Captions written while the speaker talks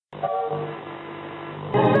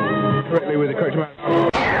correctly with the correct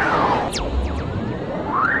amount.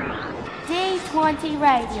 D20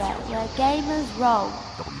 Radio, where gamers roll.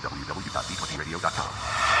 www.d20radio.com.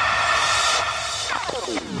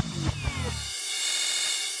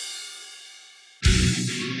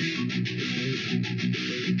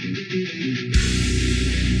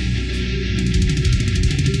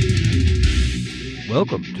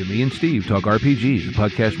 Welcome to Me and Steve Talk RPGs, a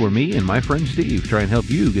podcast where me and my friend Steve try and help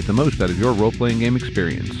you get the most out of your role-playing game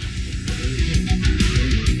experience.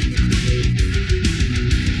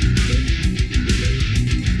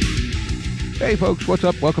 Hey folks, what's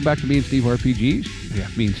up? Welcome back to Me and Steve RPGs. Yeah,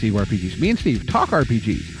 Me and Steve RPGs. Me and Steve Talk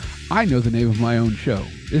RPGs. I know the name of my own show.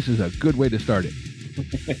 This is a good way to start it.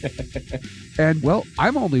 And, well,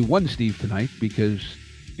 I'm only one Steve tonight because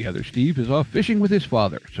the other Steve is off fishing with his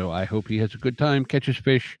father, so I hope he has a good time, catches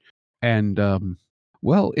fish, and,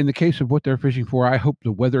 well, in the case of what they're fishing for, I hope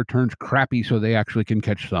the weather turns crappy so they actually can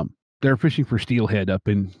catch some. They're fishing for steelhead up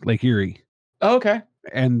in Lake Erie. Oh, okay.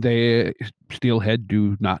 And steelhead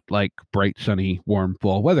do not like bright, sunny, warm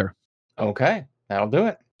fall weather. Okay, that'll do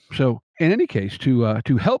it. So, in any case, to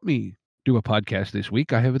help me do a podcast this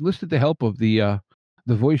week, I have enlisted the help of the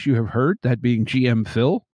voice you have heard, that being GM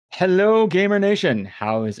Phil. Hello, Gamer Nation.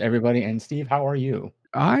 How is everybody? And Steve, how are you?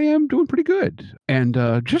 I am doing pretty good. And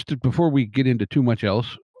before we get into too much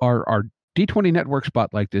else, our D20 Network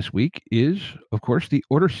spotlight this week is, of course, the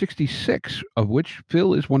Order 66, of which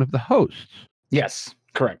Phil is one of the hosts. Yes,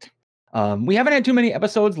 correct. We haven't had too many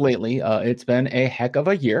episodes lately. It's been a heck of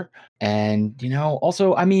a year. And,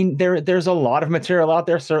 also, I mean, there's a lot of material out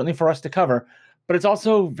there, certainly for us to cover. But it's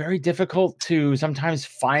also very difficult to sometimes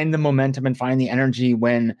find the momentum and find the energy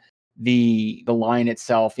when the line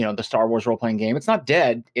itself, the Star Wars role-playing game, it's not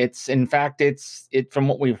dead. It's, in fact, from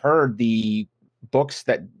what we've heard, the books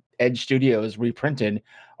that Edge Studios reprinted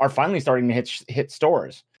are finally starting to hit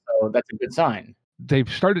stores. So that's a good sign. They've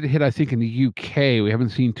started to hit, I think, in the UK. We haven't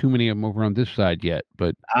seen too many of them over on this side yet,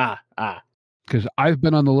 but because I've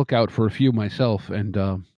been on the lookout for a few myself,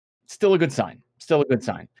 and still a good sign. Still a good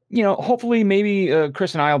sign. Hopefully, maybe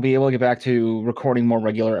Chris and I will be able to get back to recording more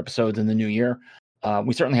regular episodes in the new year.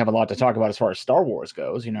 We certainly have a lot to talk about as far as Star Wars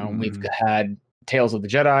goes. We've had Tales of the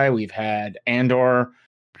Jedi. We've had Andor.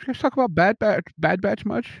 Did you guys talk about Bad Batch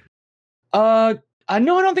much? No, I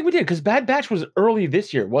don't think we did, because Bad Batch was early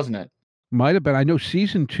this year, wasn't it? Might have been. I know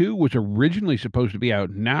season 2 was originally supposed to be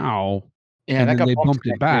out now. Yeah, and that then got they bumped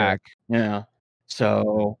it back. Yeah.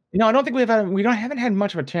 So, I don't think haven't had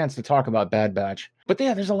much of a chance to talk about Bad Batch. But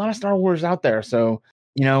yeah, there's a lot of Star Wars out there. So,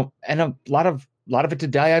 and a lot of it to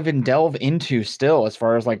dive and delve into still, as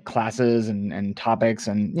far as like classes and topics,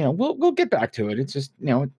 and we'll get back to it. It's just,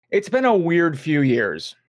 it's been a weird few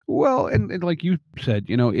years. Well, and like you said,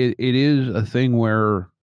 it is a thing where,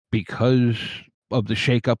 because of the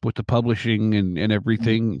shakeup with the publishing and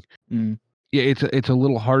everything, yeah, it's a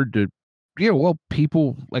little hard to,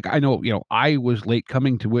 people, like, I know, I was late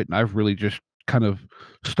coming to it, and I've really just kind of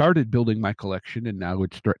started building my collection, and now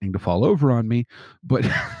it's threatening to fall over on me. But,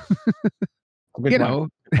 I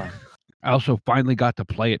also finally got to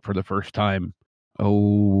play it for the first time, a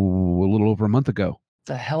little over a month ago. It's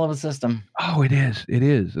a hell of a system. Oh, it is. It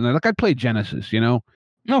is. And I played Genesis, No,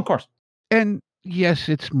 of course. And yes,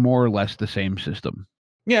 it's more or less the same system.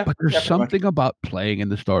 Yeah. But there's something about playing in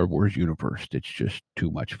the Star Wars universe that's just too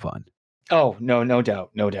much fun. Oh, no doubt.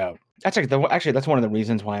 No doubt. That's that's one of the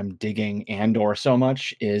reasons why I'm digging Andor so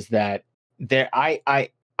much, is that I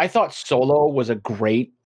thought Solo was a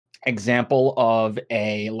great example of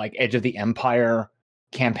a like Edge of the Empire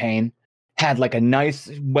campaign. Had like a nice,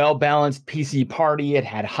 well-balanced PC party. It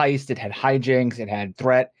had heist, it had hijinks, it had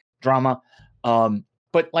threat, drama.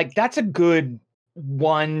 But like, that's a good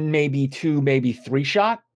 1, maybe 2, maybe 3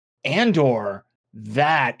 shot. Andor,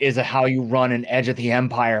 that is how you run an Edge of the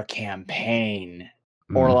Empire campaign.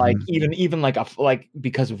 Or like even like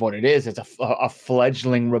because of what it is, it's a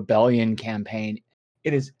fledgling rebellion campaign.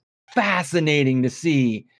 It is fascinating to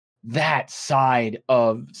see that side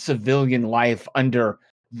of civilian life under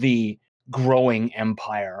the growing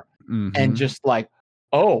empire, and just like,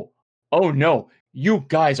 oh no, you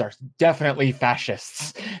guys are definitely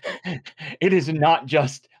fascists. It is not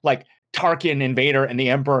just like Tarkin and Vader and the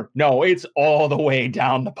Emperor. No, it's all the way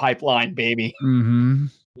down the pipeline, baby.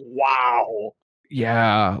 Wow.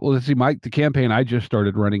 Yeah. Well, let's see, Mike, the campaign I just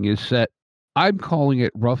started running is set, I'm calling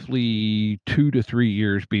it roughly 2 to 3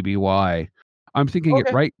 years BBY. I'm thinking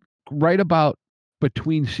it right about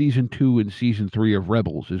between season 2 and season 3 of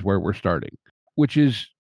Rebels is where we're starting, which is,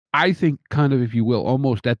 I think, kind of, if you will,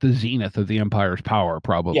 almost at the zenith of the Empire's power,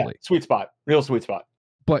 probably. Yeah, sweet spot. Real sweet spot.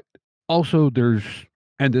 But also there's,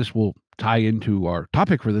 and this will tie into our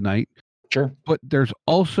topic for the night, Sure. But there's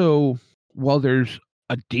also, while there's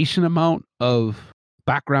a decent amount of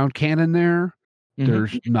background canon there,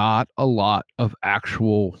 there's not a lot of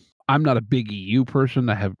actual. I'm not a big EU person.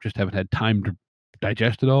 I haven't had time to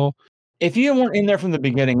digest it all. If you weren't in there from the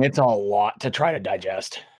beginning, it's a lot to try to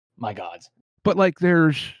digest. My gods. But like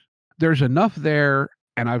there's enough there,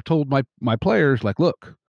 and I've told my players, like,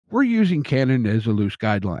 look, we're using canon as a loose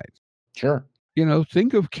guideline. Sure.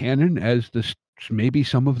 Think of canon as maybe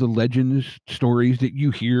some of the legends, stories that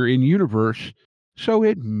you hear in universe. So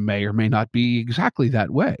it may or may not be exactly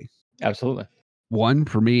that way. Absolutely. One,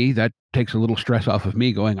 for me, that takes a little stress off of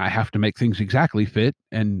me going, I have to make things exactly fit.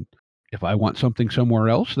 And if I want something somewhere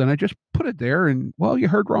else, then I just put it there and, well, you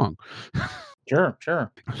heard wrong.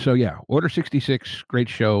 Sure. So yeah, Order 66, great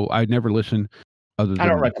show. I'd never listen other than. I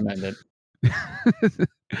don't recommend it.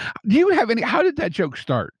 Do you have any? How did that joke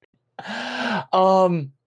start?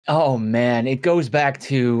 Oh man, it goes back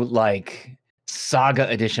to like Saga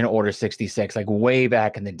Edition Order 66, like way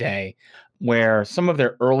back in the day, where some of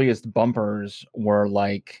their earliest bumpers were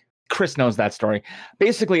like, Chris knows that story.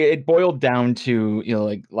 Basically, it boiled down to,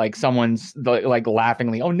 like someone's like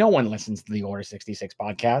laughingly, oh, no one listens to the Order 66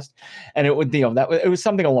 podcast. And it would, it was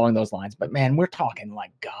something along those lines. But man, we're talking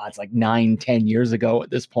like gods, like 9-10 years ago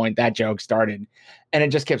at this point, that joke started. And it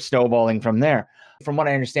just kept snowballing from there. From what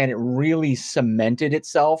I understand, it really cemented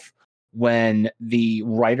itself when the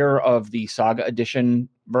writer of the Saga Edition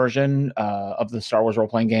version of the Star Wars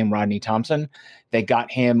role-playing game, Rodney Thompson, they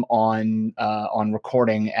got him on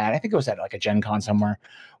recording at, I think it was at like a Gen Con somewhere,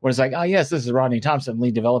 where it's like, oh yes, this is Rodney Thompson,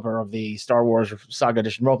 lead developer of the Star Wars Saga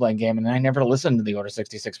Edition role-playing game, and I never listened to the Order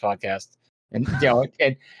 66 podcast. And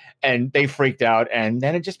and they freaked out, and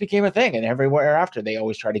then it just became a thing. And everywhere after, they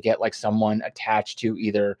always try to get like someone attached to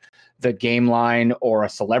either the game line or a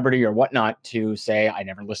celebrity or whatnot to say, I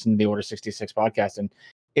never listened to the Order 66 podcast. And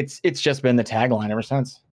it's just been the tagline ever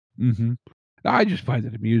since. Mm-hmm. I just find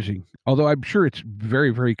it amusing, although I'm sure it's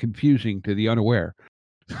very, very confusing to the unaware.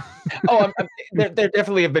 There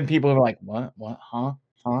definitely have been people who are like, what, huh?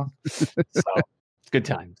 So it's good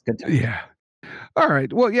times. Yeah. All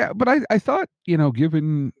right. Well, yeah, but I thought,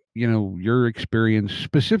 given, your experience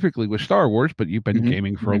specifically with Star Wars, but you've been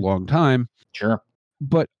gaming for a long time. Sure.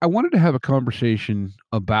 But I wanted to have a conversation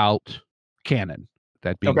about canon,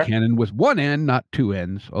 that being canon with one N, not two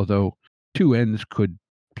N's, although two N's could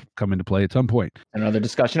come into play at some point. Another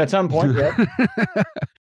discussion at some point. Yeah.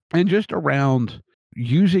 And just around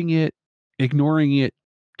using it, ignoring it,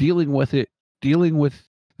 dealing with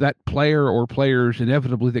that player or players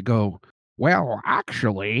inevitably that go, well,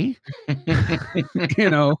 actually,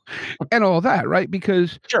 and all that, right?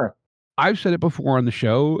 Because sure, I've said it before on the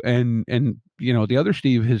show, and the other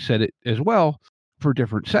Steve has said it as well for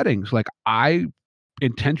different settings. Like, I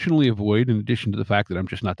intentionally avoid, in addition to the fact that I'm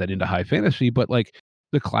just not that into high fantasy, but like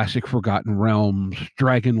the classic Forgotten Realms,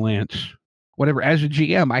 Dragonlance, whatever. As a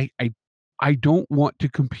GM, I don't want to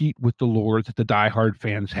compete with the lore that the diehard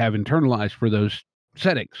fans have internalized for those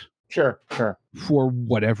settings. Sure. For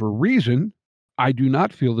whatever reason, I do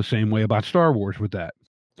not feel the same way about Star Wars with that.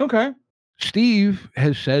 Okay. Steve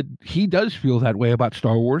has said he does feel that way about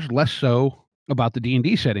Star Wars, less so about the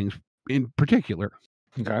D&D settings in particular.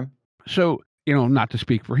 Okay. So, not to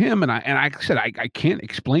speak for him, and I said I can't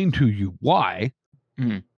explain to you why,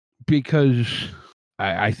 because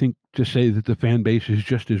I think to say that the fan base is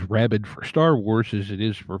just as rabid for Star Wars as it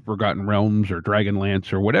is for Forgotten Realms or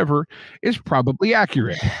Dragonlance or whatever is probably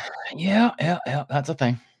accurate. Yeah, that's a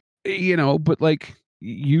thing. But like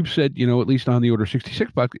you've said, at least on the Order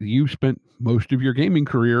 66 podcast, you've spent most of your gaming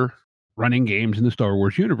career running games in the Star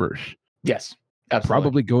Wars universe. Yes, absolutely.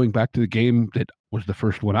 Probably going back to the game that was the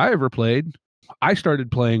first one I ever played. I started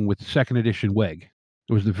playing with 2nd edition WEG.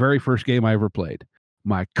 It was the very first game I ever played.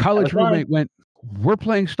 My college roommate went, we're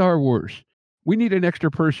playing Star Wars. We need an extra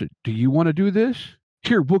person. Do you want to do this?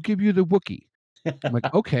 Here, we'll give you the Wookiee. I'm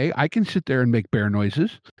like, okay, I can sit there and make bear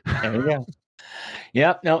noises. There you go.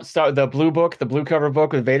 Yep. No, the blue book, the blue cover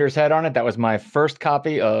book with Vader's head on it. That was my first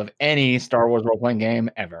copy of any Star Wars role-playing game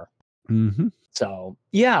ever. Mm-hmm. So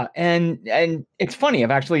yeah, and it's funny.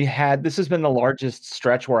 This has been the largest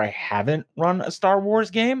stretch where I haven't run a Star Wars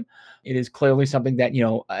game. It is clearly something that,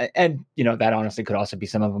 that honestly could also be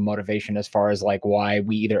some of a motivation as far as like why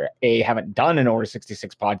we either A, haven't done an Order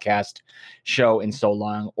 66 podcast show in so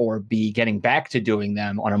long, or B, getting back to doing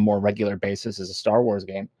them on a more regular basis as a Star Wars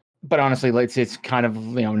game. But honestly, it's kind of,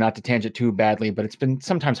 not to tangent too badly, but it's been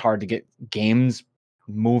sometimes hard to get games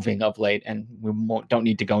moving of late, and we don't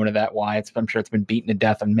need to go into that why. I'm sure it's been beaten to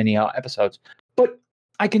death on many episodes. But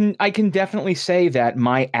I can definitely say that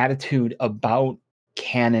my attitude about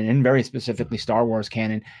canon, and very specifically Star Wars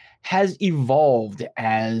canon, has evolved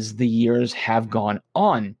as the years have gone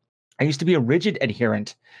on. I used to be a rigid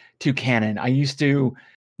adherent to canon. I used to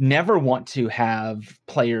never want to have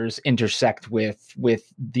players intersect with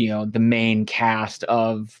the main cast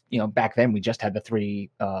of, back then we just had the three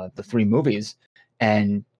movies,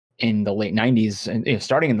 and in the late 90s, and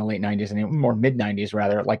starting in the late 90s and more mid 90s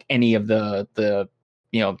rather, like any of the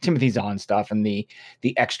Timothy Zahn stuff and the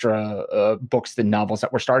extra books and novels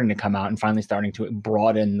that were starting to come out and finally starting to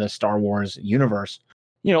broaden the Star Wars universe.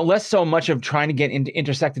 Less so much of trying to get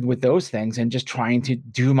intersected with those things and just trying to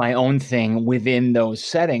do my own thing within those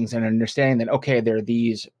settings and understanding that, okay, there are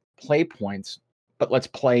these play points, but let's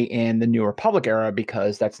play in the New Republic era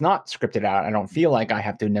because that's not scripted out. I don't feel like I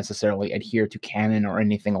have to necessarily adhere to canon or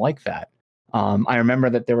anything like that. I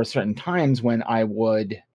remember that there were certain times when I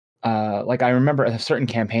would, I remember a certain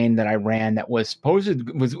campaign that I ran that was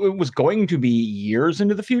going to be years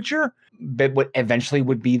into the future, but what eventually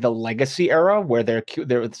would be the legacy era, where there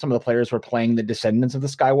some of the players were playing the descendants of the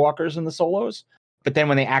Skywalkers and the Solos. But then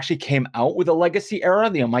when they actually came out with a legacy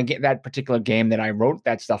era, that particular game that I wrote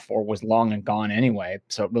that stuff for was long and gone anyway,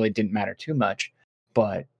 so it really didn't matter too much.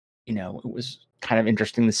 But it was kind of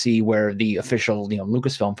interesting to see where the official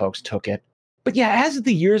Lucasfilm folks took it. But yeah, as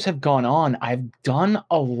the years have gone on, I've done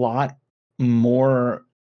a lot more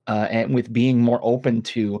and with being more open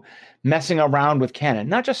to messing around with canon,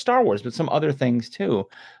 not just Star Wars, but some other things too,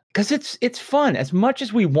 because it's fun. As much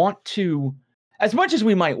as we might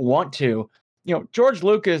want to, George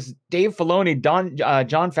Lucas, Dave Filoni,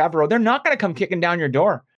 Jon Favreau, they're not going to come kicking down your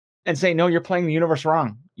door and say, no, you're playing the universe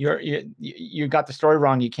wrong. You got the story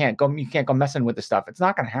wrong. You can't go messing with the stuff. It's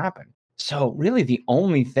not going to happen. So really the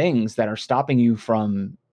only things that are stopping you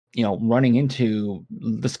from, running into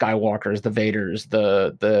the Skywalkers, the Vaders,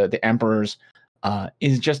 the Emperors,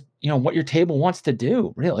 is just, what your table wants to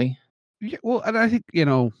do, really. Yeah, well, and I think,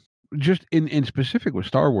 just in specific with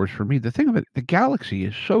Star Wars, for me, the thing of it, the galaxy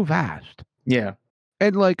is so vast. Yeah.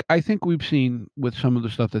 And I think we've seen with some of the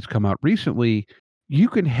stuff that's come out recently, you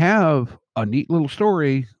can have a neat little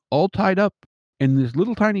story all tied up in this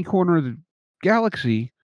little tiny corner of the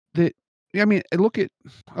galaxy that, look at,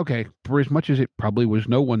 okay, for as much as it probably was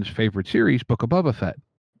no one's favorite series, Book of Boba Fett.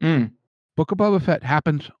 Book of Boba Fett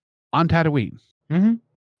happens on Tatooine. Mm-hmm.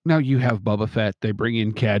 Now you have Boba Fett, they bring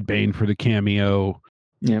in Cad Bane for the cameo.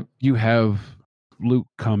 Yeah. You have Luke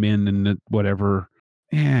come in and whatever.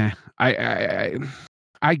 Yeah,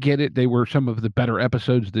 I get it. They were some of the better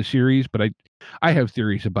episodes of the series, but I have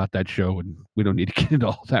theories about that show, and we don't need to get into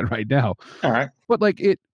all that right now. All right. But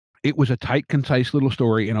it was a tight, concise little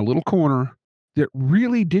story in a little corner that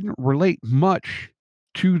really didn't relate much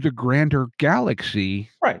to the grander galaxy.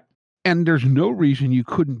 Right. And there's no reason you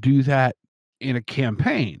couldn't do that in a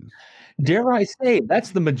campaign. Dare I say,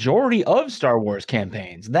 that's the majority of Star Wars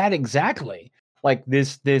campaigns. That exactly. Like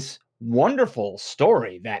this wonderful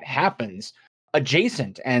story that happens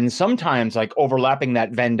adjacent and sometimes overlapping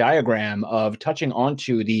that Venn diagram of touching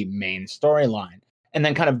onto the main storyline and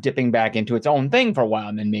then kind of dipping back into its own thing for a while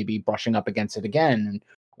and then maybe brushing up against it again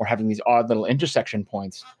or having these odd little intersection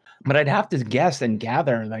points. But I'd have to guess and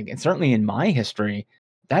gather, and certainly in my history,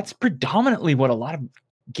 that's predominantly what a lot of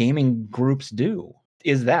gaming groups do.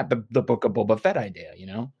 Is that the Book of Boba Fett idea,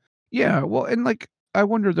 Yeah, well, and I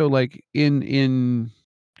wonder though, in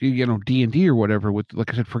D&D or whatever with,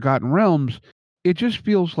 like I said, Forgotten Realms, it just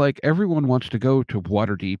feels like everyone wants to go to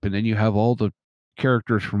Waterdeep, and then you have all the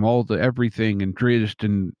characters from all the everything and Drizzt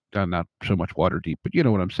and not so much Waterdeep, but you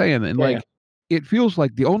know what I'm saying. And it feels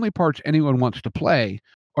like the only parts anyone wants to play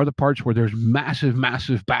are the parts where there's massive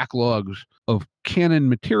backlogs of canon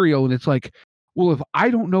material, and it's like, well, if I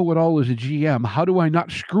don't know what all is a GM, how do I not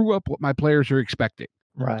screw up what my players are expecting?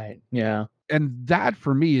 Right. Yeah. And that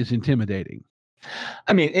for me is intimidating.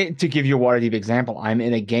 I mean, to give you a Waterdeep example, I'm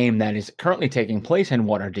in a game that is currently taking place in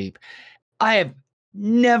Waterdeep. I have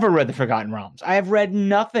never read the Forgotten Realms. I have read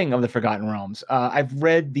nothing of the Forgotten Realms. I've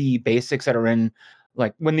read the basics that are in,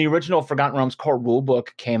 when the original Forgotten Realms core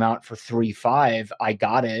rulebook came out for 3.5, I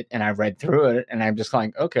got it and I read through it and I'm just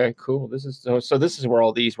like, okay, cool. This is so this is where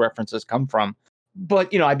all these references come from.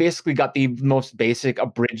 But, I basically got the most basic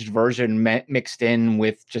abridged version mixed in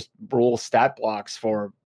with just rule stat blocks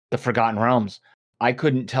for the Forgotten Realms. I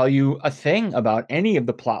couldn't tell you a thing about any of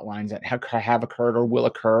the plot lines that have occurred or will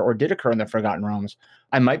occur or did occur in the Forgotten Realms.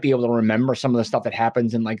 I might be able to remember some of the stuff that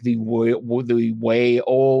happens in the way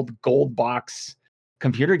old gold box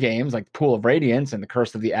computer games like Pool of Radiance and the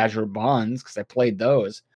Curse of the Azure Bonds, because I played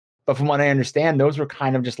those. But from what I understand, those were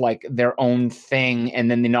kind of just their own thing.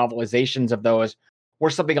 And then the novelizations of those or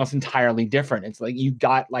something else entirely different. It's like you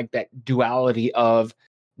got like that duality of,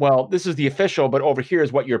 well, this is the official, but over here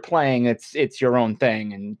is what you're playing. It's your own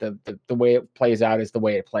thing, and the way it plays out is the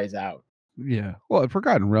way it plays out. Yeah. Well,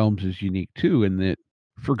 Forgotten Realms is unique too, in that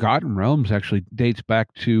Forgotten Realms actually dates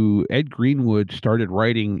back to Ed Greenwood started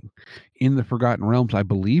writing in the Forgotten Realms, I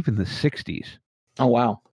believe, in the 60s. Oh,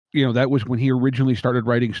 wow. That was when he originally started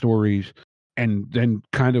writing stories, and then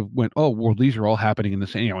kind of went, oh, well, these are all happening in the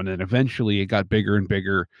same, and then eventually it got bigger and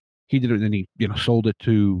bigger. He did it, and then he, sold it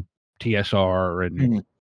to TSR and,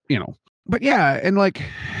 but yeah. And like,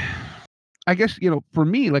 I guess, for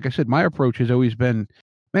me, like I said, my approach has always been,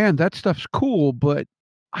 man, that stuff's cool, but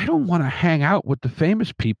I don't want to hang out with the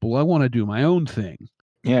famous people. I want to do my own thing.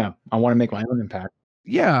 Yeah. I want to make my own impact.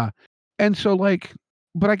 Yeah. And so like,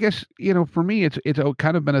 but I guess, for me, it's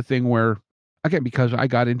kind of been a thing where, again, because I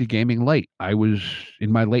got into gaming late. I was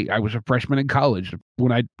a freshman in college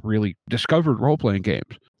when I really discovered role-playing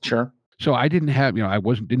games. Sure. So I didn't have,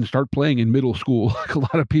 didn't start playing in middle school like a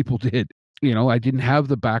lot of people did. I didn't have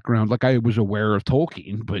the background. Like I was aware of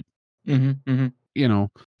Tolkien, but, and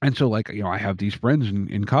so like, I have these friends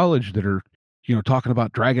in college that are, talking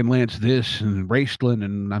about Dragonlance this and Raceland,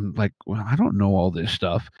 and I'm like, well, I don't know all this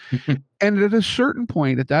stuff. And at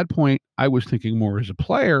that point, I was thinking more as a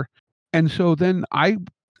player. And so then I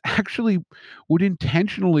actually would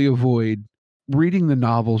intentionally avoid reading the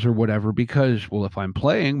novels or whatever, because, well, if I'm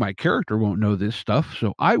playing, my character won't know this stuff,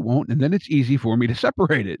 so I won't, and then it's easy for me to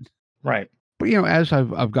separate it. Right. But, as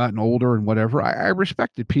I've gotten older and whatever, I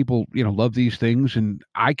respect that people, love these things, and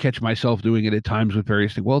I catch myself doing it at times with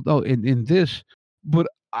various things. Well, no, in this, but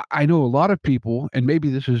I know a lot of people, and maybe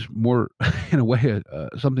this is more, in a way,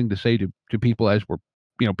 something to say to people as we're,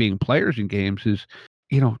 being players in games is,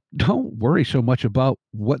 don't worry so much about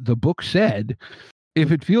what the book said. If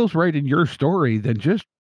it feels right in your story, then just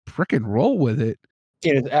frickin' roll with it.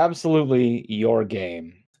 It is absolutely your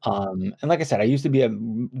game. And like I said, I used to be a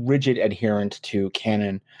rigid adherent to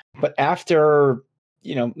canon, but after,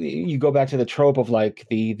 you go back to the trope of like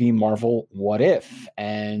the Marvel What If,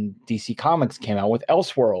 and DC Comics came out with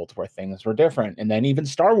Elseworld where things were different. And then even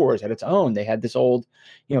Star Wars had its own. They had this old,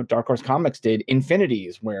 Dark Horse Comics did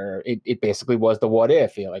Infinities, where it basically was the what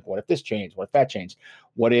if, like, what if this changed? What if that changed?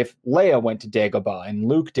 What if Leia went to Dagobah and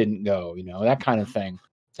Luke didn't go? That kind of thing.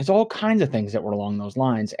 There's all kinds of things that were along those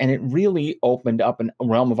lines. And it really opened up a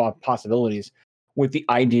realm of possibilities with the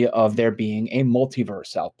idea of there being a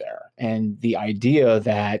multiverse out there. And the idea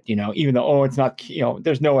that, even though, it's not,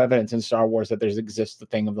 there's no evidence in Star Wars that exists the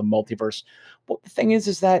thing of the multiverse. Well, the thing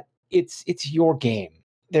is that it's your game.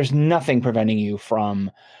 There's nothing preventing you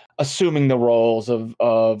from assuming the roles of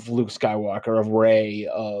Luke Skywalker, of Rey,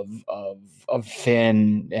 of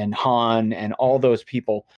Finn and Han and all those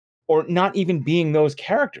people, or not even being those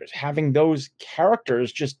characters, having those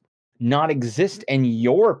characters just not exist, and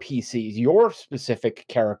your PCs, your specific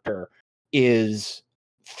character, is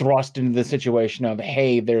thrust into the situation of,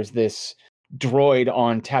 hey, there's this droid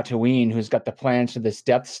on Tatooine who's got the plans to this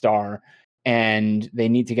Death Star, and they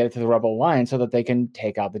need to get it to the Rebel Alliance so that they can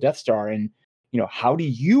take out the Death Star. And, how do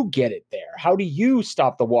you get it there? How do you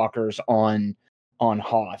stop the walkers on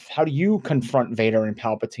Hoth? How do you confront Vader and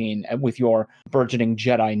Palpatine with your burgeoning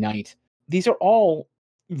Jedi Knight? These are all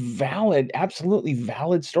valid, absolutely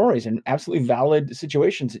valid stories and absolutely valid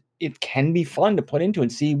situations. It can be fun to put into and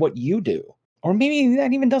see what you do. Or maybe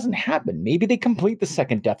that even doesn't happen. Maybe they complete the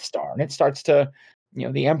second Death Star and it starts to,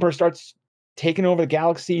 the Emperor starts taking over the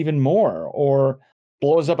galaxy even more, or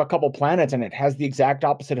blows up a couple planets and it has the exact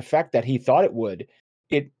opposite effect that he thought it would.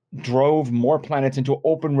 It drove more planets into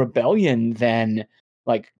open rebellion than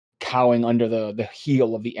like cowing under the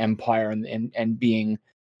heel of the Empire and being,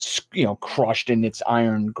 crushed in its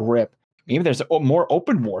iron grip. Maybe there's more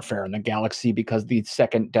open warfare in the galaxy because the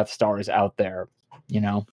second Death Star is out there.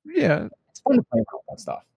 Yeah, it's fun to play about that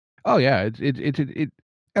stuff. Oh yeah, it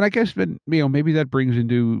and I guess then, maybe that brings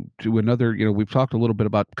into another. We've talked a little bit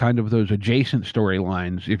about kind of those adjacent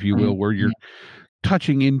storylines, if you will, where you're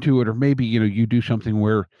touching into it, or maybe you do something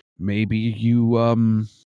where maybe you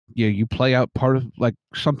you play out part of like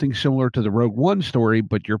something similar to the Rogue One story,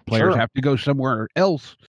 but your players have to go somewhere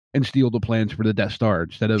else and steal the plans for the Death Star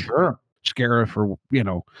instead of Scarif, or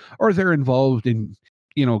or they're involved in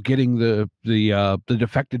getting the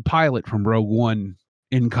defected pilot from Rogue One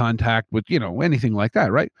in contact with anything like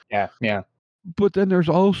that, right? Yeah. But then there's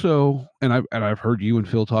also, and I've heard you and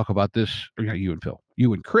Phil talk about this, or not you and Phil,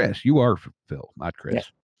 you and Chris. You are Phil, not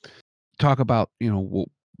Chris. Yeah. Talk about what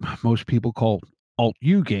most people call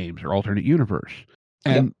alt-U games or alternate universe,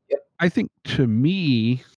 and I think to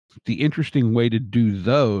me the interesting way to do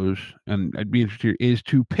those, and I'd be interested, is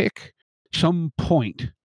to pick some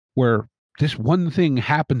point where this one thing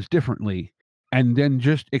happens differently and then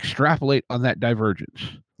just extrapolate on that divergence.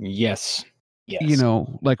 Yes. You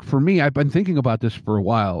know, like for me, I've been thinking about this for a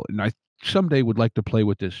while, and I someday would like to play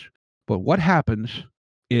with this. But what happens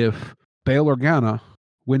if Bail Organa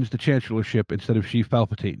wins the chancellorship instead of Sheev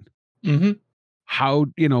Palpatine? Mm-hmm. How,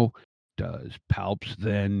 does Palps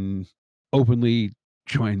then openly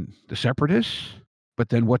join the Separatists? But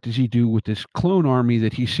then what does he do with this clone army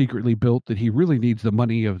that he secretly built that he really needs the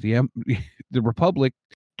money of the Republic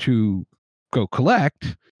to go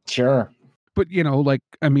collect? Sure. But,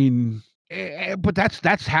 but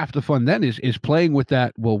that's half the fun then is playing with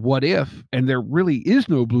that. Well, what if? And there really is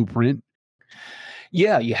no blueprint.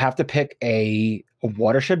 Yeah, you have to pick a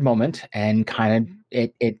watershed moment, and kind of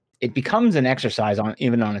it becomes an exercise on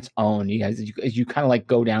its own. You kind of like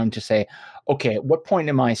go down to say, okay, at what point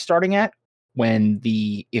am I starting at when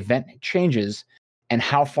the event changes, and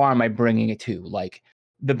how far am I bringing it to? Like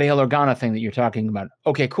the Bail Organa thing that you're talking about.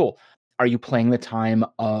 Okay, cool. Are you playing the time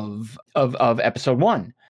of episode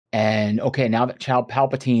 1? And okay, now that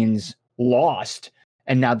Palpatine's lost,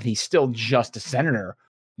 and now that he's still just a senator,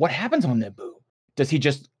 what happens on Naboo? Does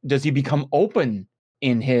he become open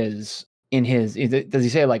in his does he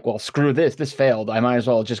say like, well, screw this failed, I might as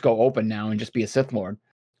well just go open now and just be a Sith Lord?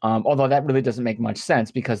 Although that really doesn't make much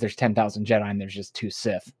sense because there's 10,000 Jedi and there's just 2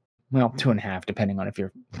 Sith. Well, 2.5, depending on if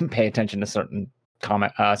you pay attention to certain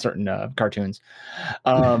cartoons.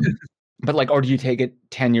 But like, or do you take it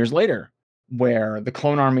 10 years later where the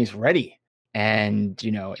clone army's ready? And,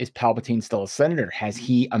 is Palpatine still a senator? Has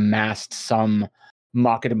he amassed some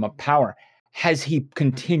modicum of power? Has he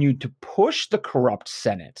continued to push the corrupt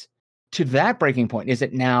Senate to that breaking point? Is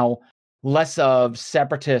it now less of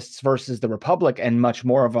separatists versus the Republic and much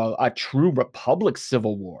more of a true Republic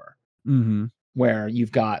civil war? Mm-hmm. Where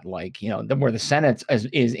you've got like, where the Senate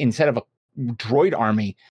is instead of a droid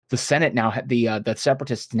army, the Senate now the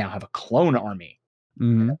separatists now have a clone army.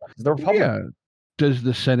 Mm-hmm. The Republic. Yeah. Does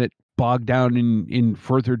the Senate bog down in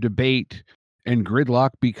further debate and gridlock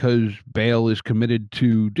because Bail is committed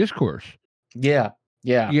to discourse? Yeah.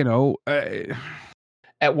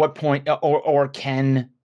 At what point, or can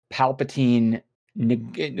Palpatine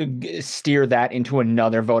steer that into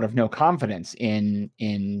another vote of no confidence in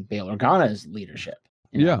Bail Organa's leadership?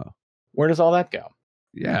 Yeah. Where does all that go?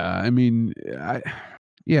 Yeah, I mean,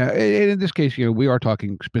 in this case, we are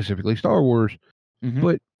talking specifically Star Wars,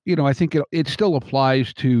 but I think it still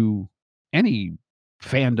applies to any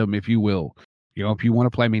fandom, if you will. If you want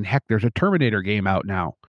to play, I mean, heck, there's a Terminator game out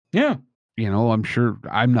now. Yeah. I'm sure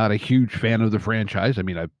I'm not a huge fan of the franchise. I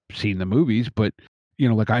mean, I've seen the movies, but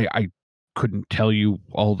like I couldn't tell you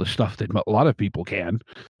all the stuff that a lot of people can.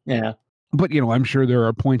 Yeah. But I'm sure there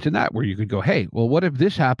are points in that where you could go, hey, well, what if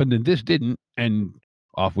this happened and this didn't, and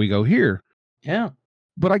off we go here. Yeah.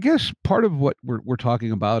 But I guess part of what we're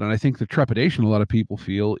talking about, and I think the trepidation a lot of people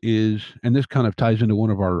feel is, and this kind of ties into one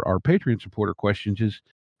of our Patreon supporter questions, is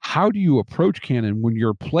how do you approach canon when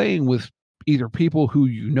you're playing with either people who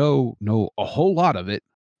know a whole lot of it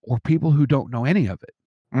or people who don't know any of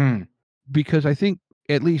it? Because I think,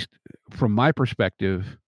 at least from my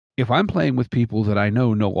perspective, if I'm playing with people that I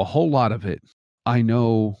know a whole lot of it, I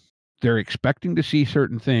know they're expecting to see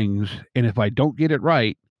certain things, and if I don't get it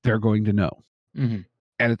right, they're going to know. Mm-hmm.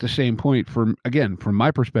 And at the same point, from my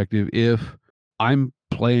perspective, if I'm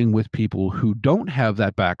playing with people who don't have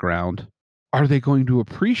that background, are they going to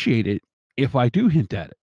appreciate it if I do hint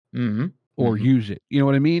at it or use it? You know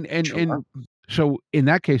what I mean? And so in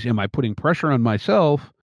that case, am I putting pressure on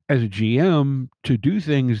myself as a GM to do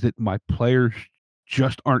things that my players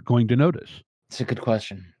just aren't going to notice? It's a good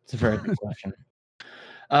question. It's a very good question.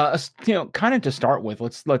 Kind of to start with,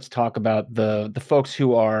 let's talk about the folks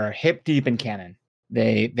who are hip deep in canon.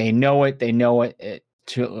 They know it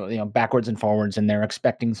to backwards and forwards, and they're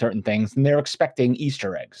expecting certain things, and they're expecting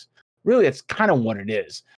Easter eggs. Really, it's kind of what it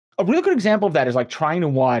is. A real good example of that is like trying to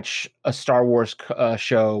watch a Star Wars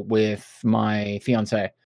show with my fiance.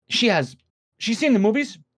 She's seen the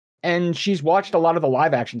movies and she's watched a lot of the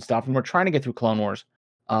live action stuff, and we're trying to get through Clone Wars.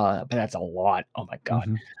 But that's a lot. Oh my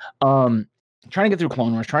God. Trying to get through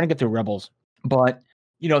Clone Wars, trying to get through Rebels. But,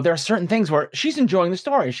 there are certain things where she's enjoying the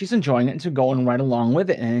story. She's enjoying it, and so going right along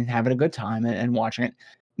with it and having a good time and watching it.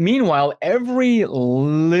 Meanwhile, every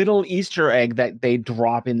little Easter egg that they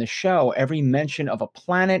drop in the show, every mention of a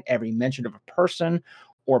planet, every mention of a person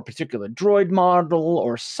or a particular droid model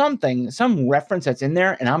or something, some reference that's in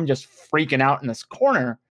there, and I'm just freaking out in this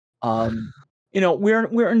corner.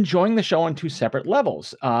 we're enjoying the show on two separate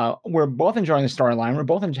levels. We're both enjoying the storyline. We're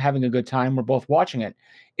both having a good time. We're both watching it.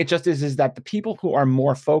 It just is that the people who are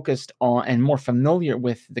more focused on and more familiar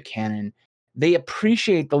with the canon, they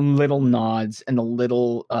appreciate the little nods and the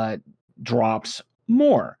little drops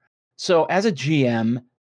more. So as a GM,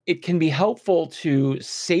 it can be helpful to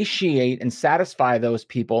satiate and satisfy those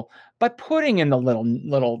people by putting in the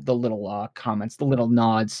little comments, the little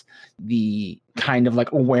nods, the kind of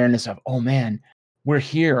like awareness of, oh man, we're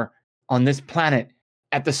here on this planet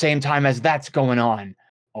at the same time as that's going on.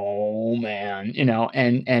 Oh man,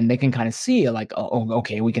 and they can kind of see like, oh,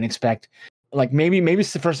 okay, we can expect like maybe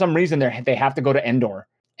for some reason they have to go to Endor,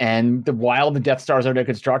 and while the Death Stars are under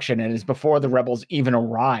construction, and it's before the rebels even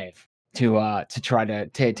arrive to try to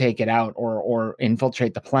take it out or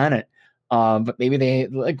infiltrate the planet. But maybe they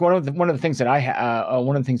like one of the things that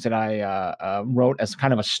I wrote as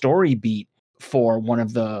kind of a story beat for one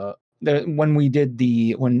of when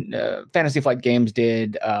Fantasy Flight Games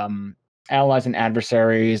did Allies and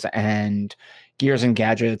Adversaries and Gears and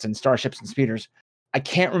Gadgets and Starships and Speeders. I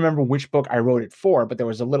can't remember which book I wrote it for, but there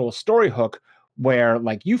was a little story hook where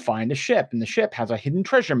like you find a ship and the ship has a hidden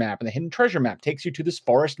treasure map, and the hidden treasure map takes you to this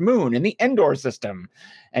forest moon in the Endor system.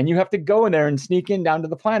 And you have to go in there and sneak in down to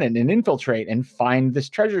the planet and infiltrate and find this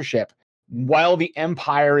treasure ship while the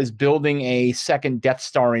Empire is building a second Death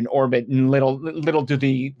Star in orbit. And little do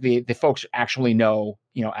the folks actually know,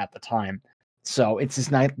 at the time. So it's this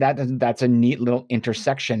nice, that's a neat little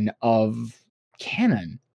intersection of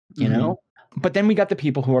canon, But then we got the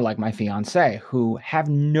people who are like my fiance, who have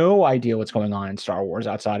no idea what's going on in Star Wars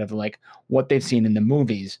outside of like what they've seen in the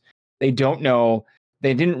movies. They don't know.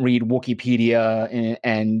 They didn't read Wikipedia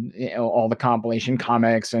and all the compilation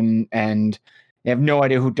comics, and they have no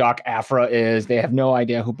idea who Doc Aphra is. They have no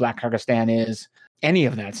idea who Black Kyrgyzstan is. Any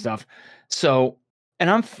of that stuff. So, and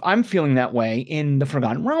I'm feeling that way in the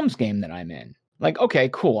Forgotten Realms game that I'm in. Like, okay,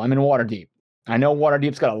 cool. I'm in Waterdeep. I know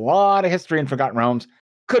Waterdeep's got a lot of history in Forgotten Realms.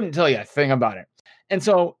 Couldn't tell you a thing about it. And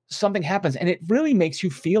so something happens, and it really makes you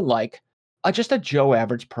feel like just a Joe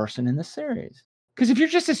average person in the series. Because if you're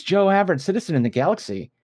just this Joe average citizen in the galaxy,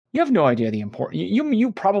 you have no idea the importance.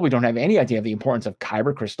 You probably don't have any idea of the importance of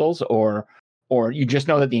kyber crystals, or you just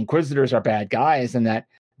know that the Inquisitors are bad guys, and that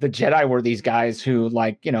the Jedi were these guys who,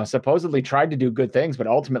 like, supposedly tried to do good things, but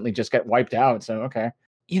ultimately just get wiped out. So okay,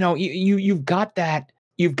 you've got that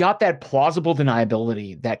plausible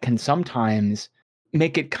deniability that can sometimes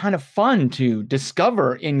make it kind of fun to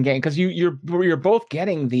discover in game, because you're both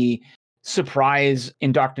getting the surprise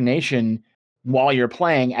indoctrination while you're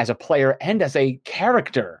playing as a player and as a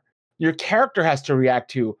character. Your character has to react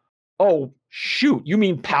to, oh shoot, you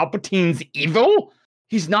mean Palpatine's evil?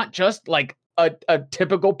 He's not just like a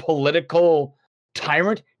typical political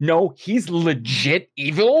tyrant. No, he's legit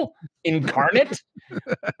evil incarnate.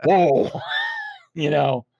 Whoa.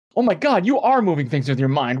 Oh my God, you are moving things with your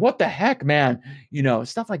mind. What the heck, man?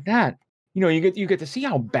 Stuff like that. You get to see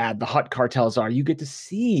how bad the Hutt cartels are. You get to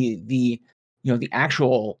see the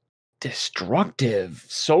actual destructive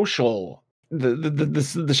social,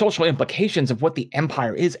 the social implications of what the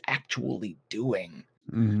Empire is actually doing.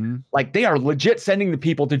 Mm-hmm. Like, they are legit sending the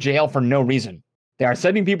people to jail for no reason. They are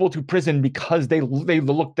sending people to prison because they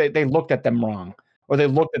looked at them wrong, or they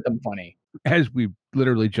looked at them funny. As we've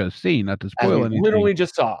literally just seen, not to spoil anything. Literally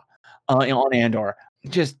just saw on Andor.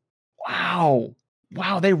 Just wow,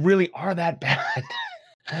 they really are that bad.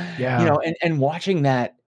 Yeah. And watching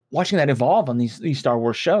that evolve on these Star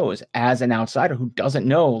Wars shows as an outsider who doesn't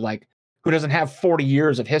know, like, who doesn't have 40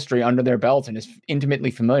 years of history under their belts and is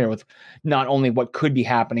intimately familiar with not only what could be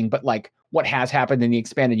happening, but like what has happened in the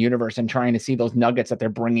expanded universe, and trying to see those nuggets that they're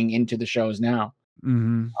bringing into the shows now.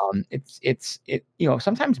 Mm-hmm. It's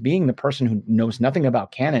sometimes being the person who knows nothing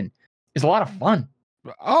about canon is a lot of fun.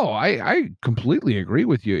 Oh, I completely agree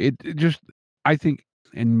with you. It just, I think,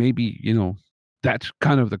 and maybe, that's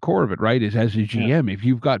kind of the core of it, right? Is as a GM, if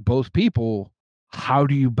you've got both people, how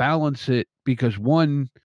do you balance it? Because one,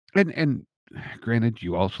 and granted,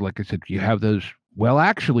 you also, like I said, you have those, well,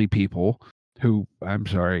 actually people who, I'm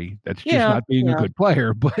sorry, that's just not being a good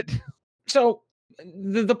player, but. So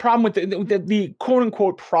the problem with the quote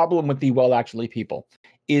unquote problem with the well actually people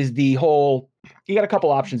is the whole, you got a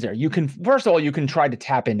couple options there. You can, first of all, you can try to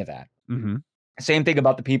tap into that. Mm-hmm. Same thing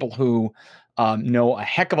about the people who know a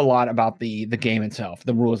heck of a lot about the game itself,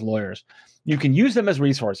 the rules lawyers. You can use them as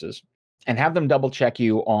resources and have them double check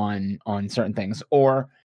you on certain things, or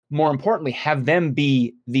more importantly, have them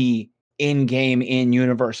be the in-game,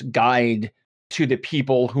 in-universe guide to the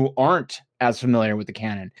people who aren't as familiar with the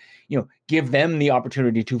canon. Give them the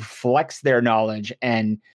opportunity to flex their knowledge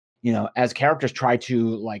and as characters try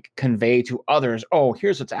to like convey to others, oh,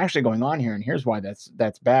 here's what's actually going on here, and here's why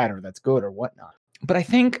that's bad or that's good or whatnot. But I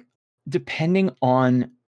think depending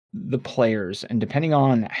on the players and depending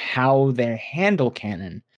on how they handle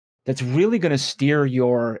canon, that's really going to steer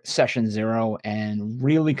your session 0 and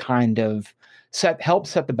really kind of help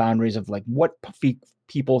set the boundaries of like what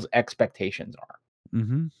people's expectations are.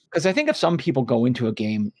 Because I think if some people go into a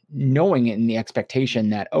game knowing it in the expectation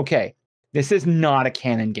that, okay, this is not a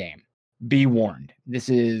canon game, be warned.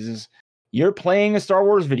 You're playing a Star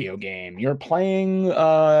Wars video game. You're playing, we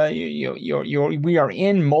are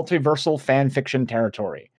in multiversal fan fiction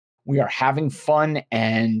territory. We are having fun,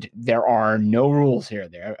 and there are no rules here.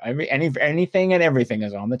 Anything and everything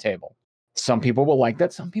is on the table. Some people will like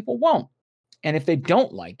that, some people won't. And if they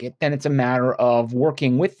don't like it, then it's a matter of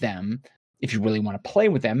working with them. If you really want to play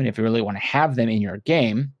with them, and if you really want to have them in your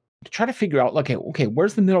game, to try to figure out, okay,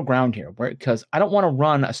 where's the middle ground here? Because I don't want to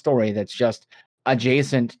run a story that's just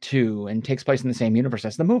adjacent to and takes place in the same universe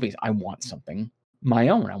as the movies. I want something my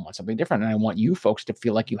own. I want something different, and I want you folks to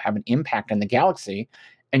feel like you have an impact in the galaxy,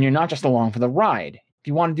 and you're not just along for the ride. If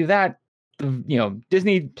you want to do that,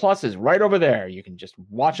 Disney Plus is right over there. You can just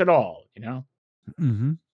watch it all.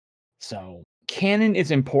 So canon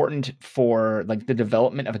is important for like the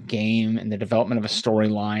development of a game and the development of a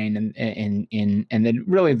storyline and then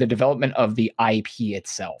really the development of the IP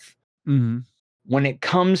itself. When it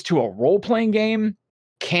comes to a role-playing game,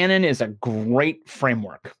 canon is a great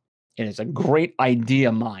framework. It is a great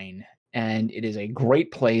idea mine, and it is a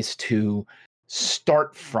great place to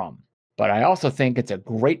start from. But I also think it's a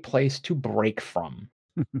great place to break from.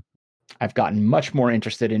 I've gotten much more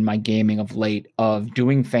interested in my gaming of late of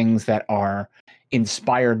doing things that are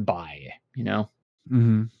inspired by,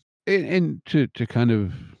 And to kind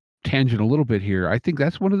of tangent a little bit here, I think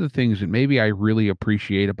that's one of the things that maybe I really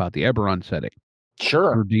appreciate about the Eberron setting.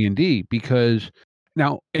 Sure. For D&D, because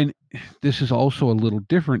now, and this is also a little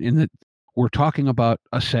different in that we're talking about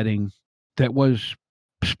a setting that was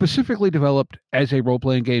specifically developed as a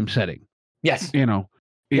role-playing game setting. Yes.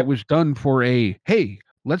 It was done for hey,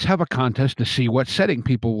 let's have a contest to see what setting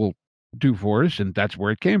people will do for us, and that's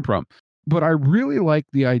where it came from. But I really like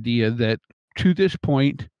the idea that to this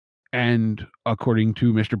point, and according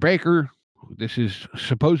to Mr. Baker, this is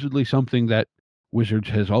supposedly something that Wizards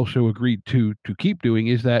has also agreed to keep doing,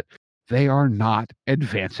 is that they are not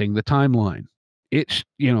advancing the timeline. It's,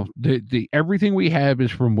 the everything we have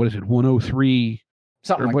is from, 103?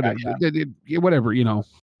 Something like that, yeah. Whatever,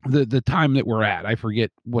 the time that we're at. I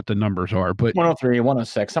forget what the numbers are, but 103,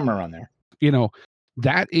 106, somewhere around there.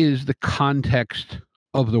 That is the context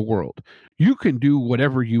of the world. You can do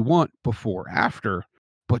whatever you want before, after,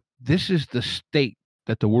 but this is the state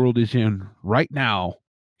that the world is in right now.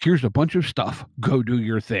 Here's a bunch of stuff. Go do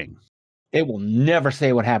your thing. They will never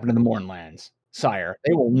say what happened in the Mournlands, sire.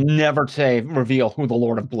 They will never reveal who the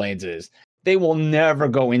Lord of Blades is. They will never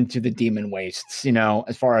go into the demon wastes,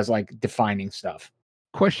 as far as like defining stuff.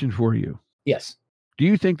 Question for you. Yes. Do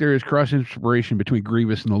you think there is cross inspiration between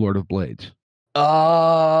Grievous and the Lord of Blades?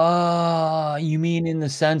 You mean in the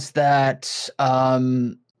sense that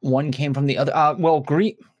one came from the other?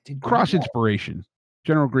 Cross inspiration.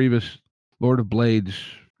 General Grievous, Lord of Blades,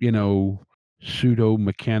 pseudo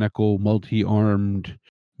mechanical, multi-armed,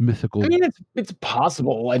 mythical. I mean, it's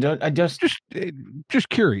possible. Just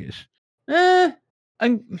curious. I'd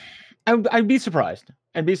be surprised.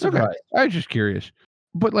 I'd be surprised. Okay. I was just curious.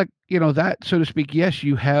 But that, so to speak, yes,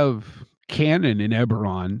 you have canon in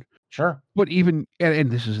Eberron. Sure. But even, and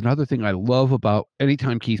this is another thing I love about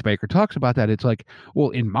anytime Keith Baker talks about that, it's like, well,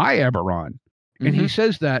 in my Eberron, and he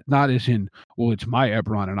says that not as in, well, it's my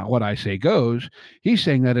Eberron and what I say goes. He's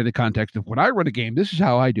saying that in the context of when I run a game, this is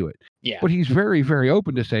how I do it. Yeah. But he's very, very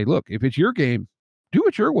open to say, look, if it's your game, do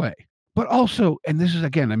it your way. But also, and this is,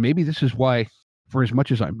 again, and maybe this is why, for as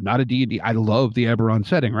much as I'm not a D&D, I love the Eberron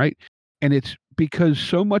setting, right? And it's because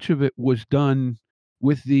so much of it was done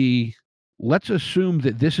with let's assume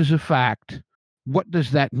that this is a fact. What does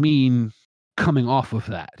that mean coming off of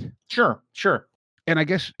that? Sure. And I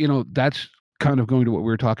guess, that's kind of going to what we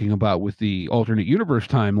were talking about with the alternate universe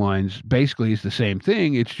timelines. Basically, it's the same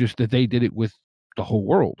thing. It's just that they did it with the whole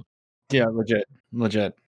world. Yeah,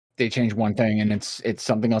 legit. They changed one thing and it's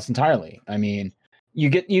something else entirely. I mean, you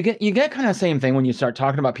get kind of the same thing when you start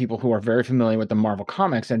talking about people who are very familiar with the Marvel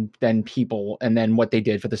comics and then what they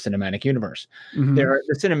did for the cinematic universe.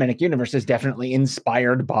 The cinematic universe is definitely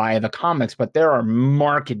inspired by the comics, but there are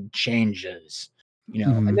marked changes.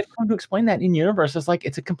 And they've come to explain that in universe is like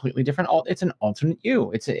it's a completely different. It's an alternate you.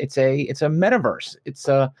 It's a metaverse. It's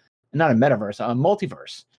not a metaverse, a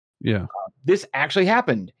multiverse. Yeah. This actually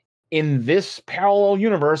happened in this parallel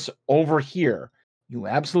universe over here, you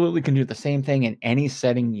absolutely can do the same thing in any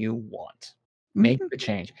setting you want. Make the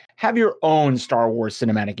change. Have your own Star Wars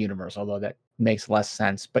cinematic universe, although that makes less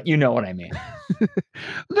sense, but you know what I mean.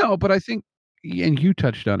 No, but I think, and you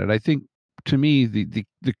touched on it. I think to me, the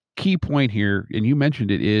key point here, and you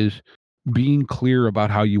mentioned it, is being clear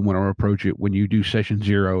about how you want to approach it when you do session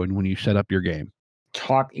 0 and when you set up your game.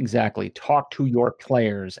 Talk to your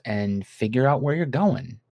players and figure out where you're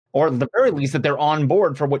going, or at the very least that they're on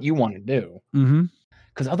board for what you want to do. Mm-hmm.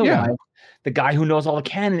 Because otherwise, the guy who knows all the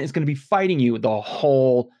canon is going to be fighting you the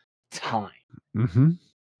whole time. Mm-hmm.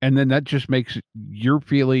 And then that just makes you're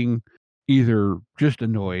feeling either just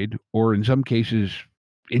annoyed or in some cases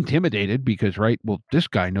intimidated because, right, well, this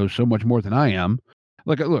guy knows so much more than I am.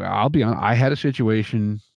 Like, look, I'll be honest, I had a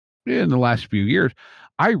situation in the last few years.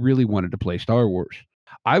 I really wanted to play Star Wars.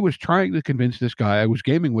 I was trying to convince this guy I was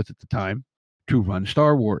gaming with at the time to run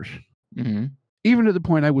Star Wars. Mm-hmm. Even to the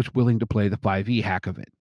point I was willing to play the 5e hack of it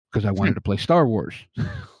because I wanted to play Star Wars.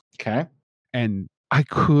 Okay. And I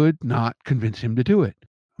could not convince him to do it.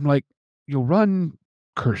 I'm like, you'll run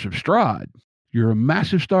Curse of Strahd. You're a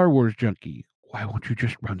massive Star Wars junkie. Why won't you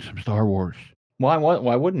just run some Star Wars? Why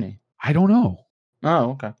wouldn't he? I don't know. Oh,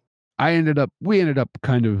 okay. We ended up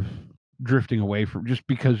kind of drifting away from just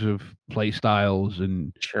because of play styles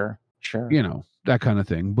and Sure. you know, that kind of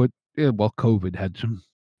thing. But well, COVID had some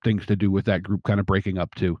things to do with that group kind of breaking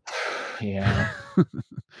up too. Yeah.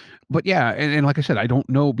 But yeah, and like I said, I don't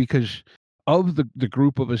know because of the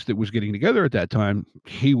group of us that was getting together at that time,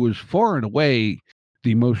 he was far and away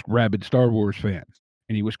the most rabid Star Wars fan.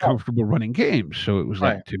 And he was comfortable running games. So it was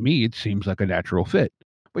like, to me, it seems like a natural fit.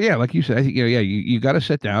 But yeah, like you said, I think, you got to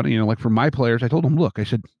sit down. And, like for my players, I told them, look, I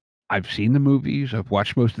said, I've seen the movies. I've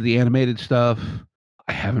watched most of the animated stuff.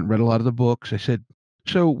 I haven't read a lot of the books. I said,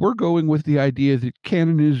 so we're going with the idea that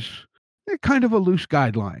canon is kind of a loose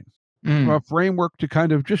guideline, a framework to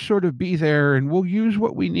kind of just sort of be there, and we'll use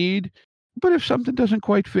what we need. But if something doesn't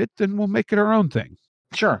quite fit, then we'll make it our own thing.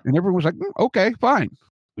 Sure. And everyone was like, okay, fine.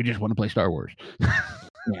 We just want to play Star Wars.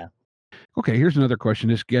 Yeah. Okay, here's another question.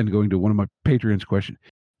 This again going to one of my Patreons' question.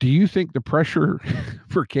 Do you think the pressure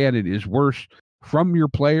for canon is worse from your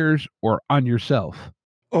players or on yourself?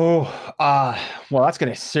 Oh, well, that's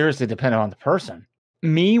going to seriously depend on the person.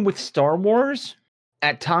 Me with Star Wars,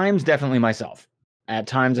 at times, definitely myself. At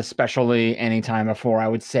times, especially anytime before, I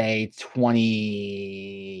would say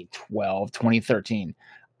 2012, 2013,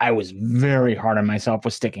 I was very hard on myself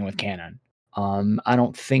with sticking with canon. I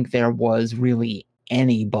don't think there was really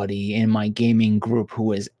anybody in my gaming group who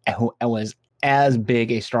was as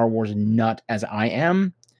big a Star Wars nut as I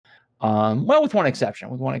am. Well, with one exception.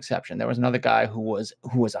 There was another guy who was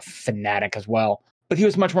a fanatic as well, but he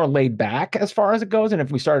was much more laid back as far as it goes. And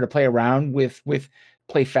if we started to play around with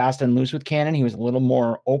play fast and loose with canon, he was a little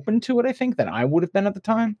more open to it, I think, than I would have been at the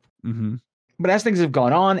time. Mm-hmm. But as things have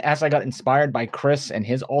gone on, as I got inspired by Chris and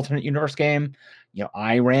his alternate universe game,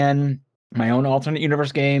 I ran my own alternate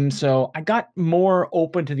universe game. So I got more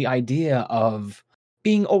open to the idea of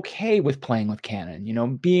being okay with playing with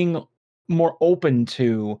canon, being more open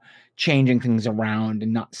to changing things around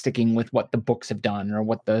and not sticking with what the books have done or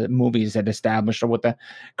what the movies had established or what the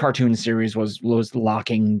cartoon series was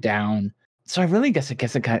locking down. So I really guess it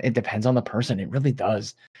depends on the person. It really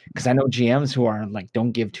does. Because I know GMs who are like,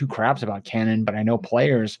 don't give two craps about canon, but I know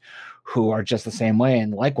players who are just the same way.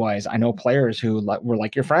 And likewise, I know players who were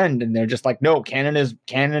like your friend and they're just like, no, canon is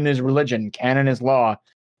religion. Canon is law.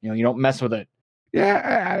 You don't mess with it.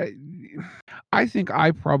 Yeah. I think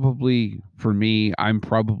I'm probably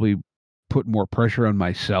put more pressure on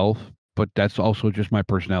myself, but that's also just my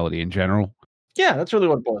personality in general. Yeah, that's really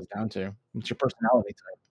what it boils down to. It's your personality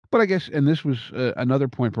type. But I guess, and this was another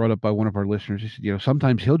point brought up by one of our listeners. He said,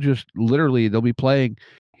 sometimes he'll just they'll be playing.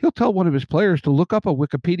 He'll tell one of his players to look up a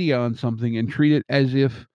Wikipedia on something and treat it as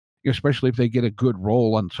if, especially if they get a good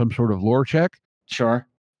roll on some sort of lore check. Sure.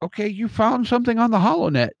 Okay, you found something on the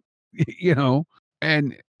HoloNet,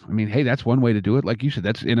 and I mean, hey, that's one way to do it. Like you said,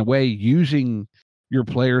 that's in a way using your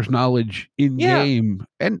player's knowledge in game,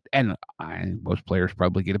 and most players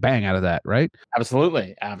probably get a bang out of that, right?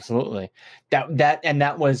 Absolutely.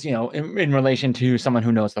 That was in relation to someone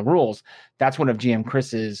who knows the rules. That's one of GM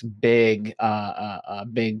Chris's big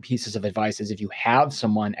pieces of advice is if you have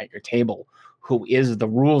someone at your table who is the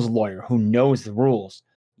rules lawyer who knows the rules,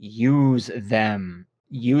 use them.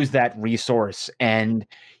 Use that resource, and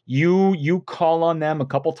you call on them a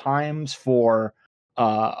couple times for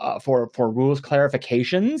rules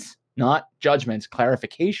clarifications, not judgments,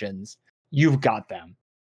 clarifications. You've got them.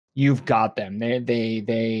 you've got them.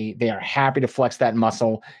 They are happy to flex that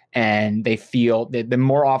muscle, and they feel that the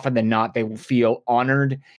more often than not they will feel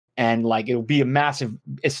honored, and like it'll be a massive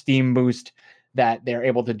esteem boost that they're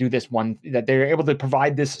able to do that they're able to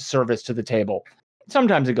provide this service to the table.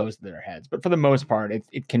 Sometimes it goes to their heads, but for the most part,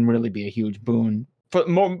 it can really be a huge boon.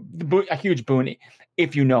 A huge boon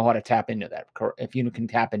if you know how to tap into that. If you can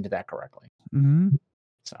tap into that correctly. Mm-hmm.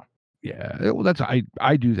 So yeah, well,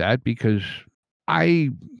 I do that because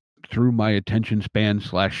I, through my attention span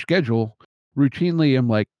 / schedule, routinely am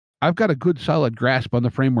like, I've got a good solid grasp on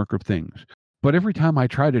the framework of things, but every time I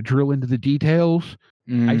try to drill into the details,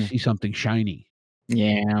 I see something shiny.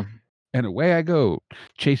 Yeah. And away I go,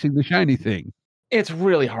 chasing the shiny thing. It's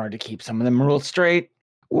really hard to keep some of them rules straight.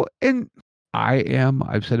 Well, and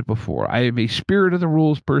I've said it before, I am a spirit of the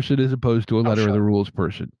rules person as opposed to a letter of the rules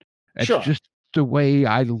person. It's just the way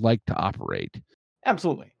I like to operate.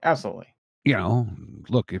 Absolutely. Absolutely. You know,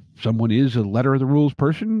 look, if someone is a letter of the rules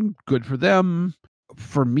person, good for them.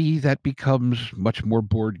 For me, that becomes much more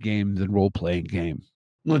board game than role-playing game.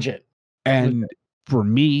 Legit. And for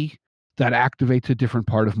me, that activates a different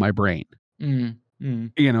part of my brain. You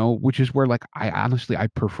know, which is where, like, I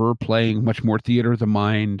prefer playing much more theater of the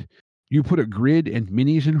mind. You put a grid and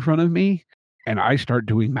minis in front of me, and I start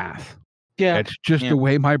doing math. Yeah. It's just the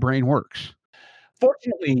way my brain works.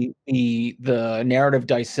 Fortunately, the narrative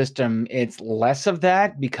dice system, it's less of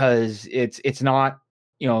that because it's not,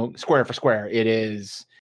 you know, square for square. It is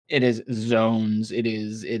zones. It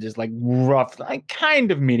is like rough, like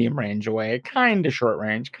kind of medium range away, kind of short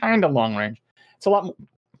range, kind of long range. It's a lot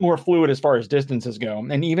more fluid as far as distances go,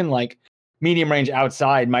 and even like medium range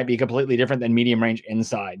outside might be completely different than medium range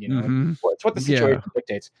inside. You know, it's what the situation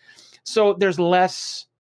dictates. So there's less.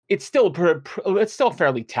 It's still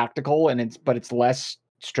fairly tactical, and it's less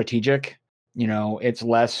strategic. You know, it's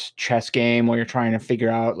less chess game where you're trying to figure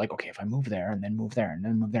out like, okay, if I move there and then move there and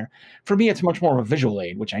then move there. For me, it's much more of a visual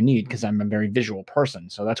aid, which I need because I'm a very visual person.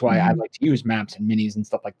 So that's why I like to use maps and minis and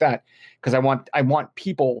stuff like that, because I want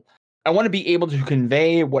to be able to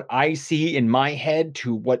convey what I see in my head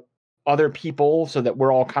to what other people, so that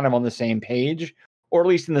we're all kind of on the same page, or at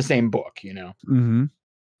least in the same book, you know?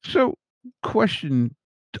 So, question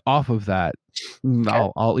off of that,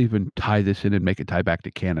 I'll even tie this in and make it tie back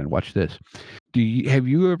to canon. Watch this. Have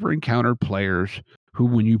you ever encountered players who,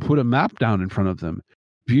 when you put a map down in front of them,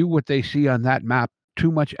 view what they see on that map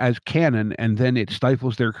too much as canon, and then it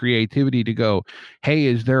stifles their creativity to go, hey,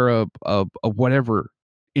 is there a whatever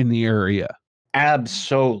in the area?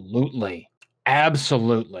 Absolutely. There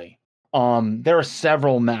are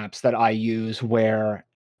several maps that I use where,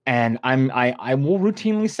 and I will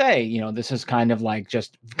routinely say, you know, this is kind of like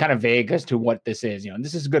just kind of vague as to what this is. You know,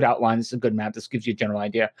 this is a good outline. This is a good map. This gives you a general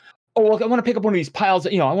idea. Oh, well, I want to pick up one of these piles.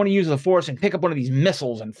 You know, I want to use the force and pick up one of these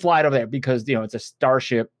missiles and fly it over there because, you know, it's a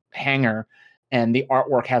starship hangar and the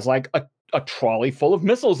artwork has like a trolley full of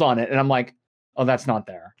missiles on it. And I'm like, oh, that's not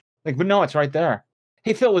there. Like, but no, it's right there.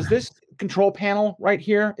 Hey, Phil, is this control panel right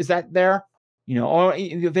here? Is that there? You know, or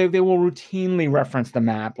they will routinely reference the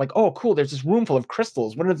map. Like, oh, cool, there's this room full of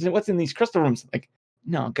crystals. What's in these crystal rooms? Like,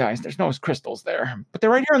 no, guys, there's no crystals there. But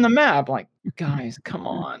they're right here on the map. Like, guys, come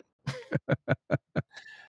on.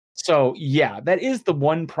 So, yeah, that is the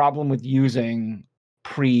one problem with using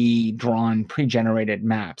pre-drawn, pre-generated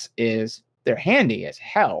maps is they're handy as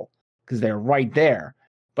hell because they're right there.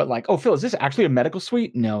 But like, oh, Phil, is this actually a medical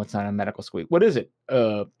suite? No, it's not a medical suite. What is it?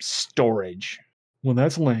 Storage. Well,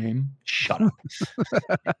 that's lame. Shut up.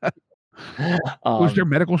 Was there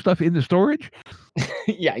medical stuff in the storage?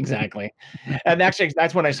 Yeah, exactly. And actually,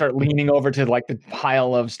 that's when I start leaning over to like the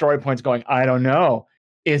pile of story points going, I don't know.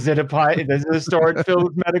 Is it a storage filled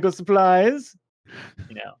with medical supplies?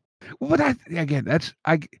 You know. Well,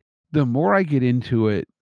 the more I get into it,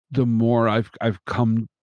 the more I've come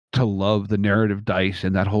to love the narrative dice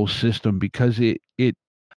and that whole system, because it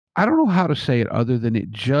I don't know how to say it other than it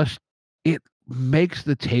makes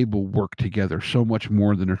the table work together so much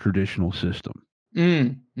more than a traditional system.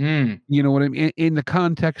 You know what I mean? In the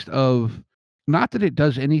context of, not that it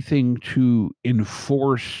does anything to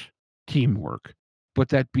enforce teamwork, but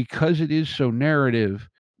that because it is so narrative,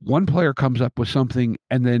 one player comes up with something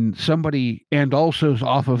and then somebody and also's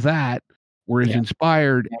off of that or is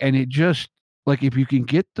inspired. And it just, like, if you can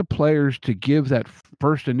get the players to give that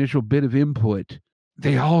first initial bit of input,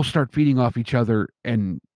 they all start feeding off each other.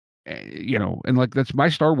 And you know, and like, that's my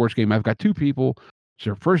Star Wars game. I've got two people. It's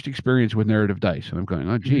their first experience with narrative dice. And I'm going,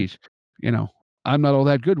 oh, geez, you know, I'm not all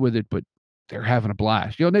that good with it, but they're having a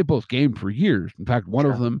blast. You know, they both gamed for years. In fact, one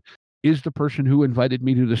of them is the person who invited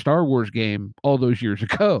me to the Star Wars game all those years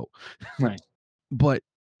ago. Right. But,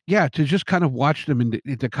 yeah, to just kind of watch them and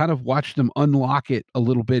to kind of watch them unlock it a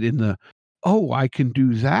little bit in the, oh, I can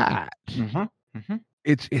do that.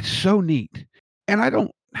 It's so neat. And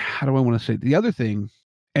how do I want to say the other thing,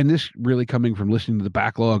 and this really coming from listening to the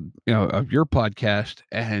backlog, of your podcast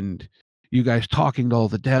and you guys talking to all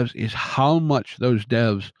the devs, is how much those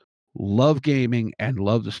devs love gaming and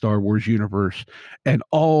love the Star Wars universe and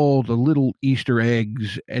all the little Easter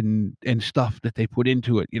eggs and stuff that they put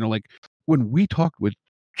into it. Like when we talked with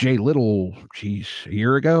Jay Little, a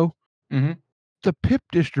year ago, the pip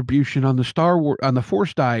distribution on the Star Wars on the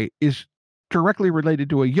Force die is directly related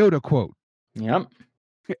to a Yoda quote. Yep.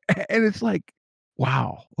 And it's like,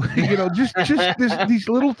 wow, just these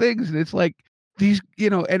little things, and it's like these,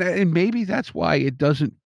 and maybe that's why it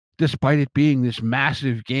doesn't, despite it being this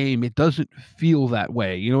massive game, it doesn't feel that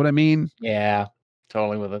way. You know what I mean? Yeah,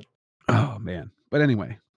 totally with it. Oh man. But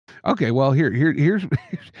anyway. Okay, well, here's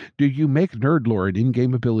do you make nerd lore an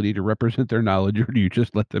in-game ability to represent their knowledge, or do you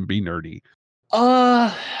just let them be nerdy?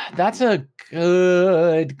 That's a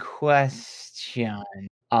good question.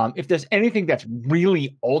 If there's anything that's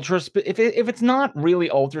really if it's not really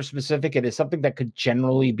ultra specific, it is something that could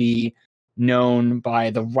generally be known by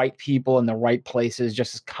the right people in the right places,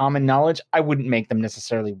 just as common knowledge, I wouldn't make them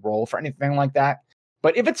necessarily roll for anything like that.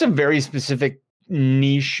 But if it's a very specific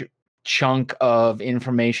niche chunk of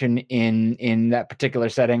information in that particular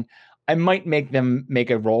setting, I might make them make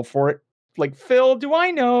a roll for it. Like, Phil, do I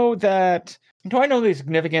know the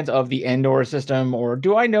significance of the Endor system, or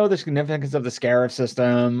do I know the significance of the Scarif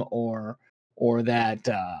system, or that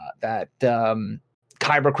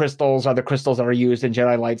Kyber crystals are the crystals that are used in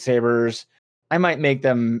Jedi lightsabers? I might make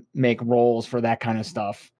them make rolls for that kind of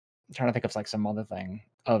stuff. I'm trying to think of like some other thing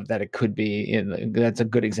of that it could be. That's a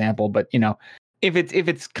good example, but if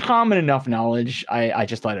it's common enough knowledge, I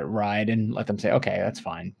just let it ride and let them say, okay, that's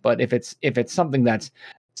fine. But if it's something that's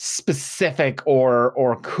specific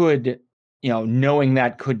or could, knowing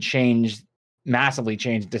that could massively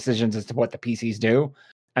change decisions as to what the PCs do,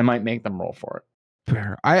 I might make them roll for it.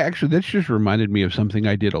 Fair. This just reminded me of something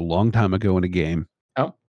I did a long time ago in a game.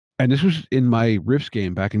 Oh. And this was in my Rifts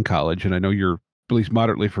game back in college, and I know you're at least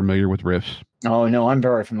moderately familiar with Rifts. Oh, no, I'm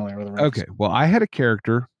very familiar with Rifts. Okay, well, I had a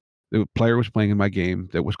character the player was playing in my game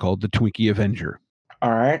that was called the Twinkie Avenger.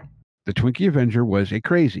 All right. The Twinkie Avenger was a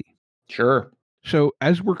crazy. Sure. So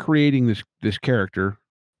as we're creating this character,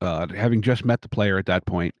 having just met the player at that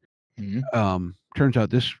point, turns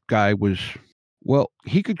out this guy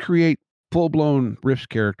he could create full-blown Rifts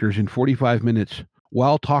characters in 45 minutes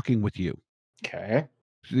while talking with you. Okay.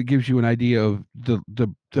 So it gives you an idea of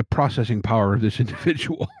the processing power of this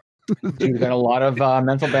individual. You've got a lot of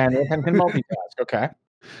mental bandwidth and can multitask. Okay.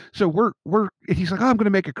 So he's like, oh, I'm going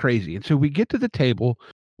to make it crazy. And so we get to the table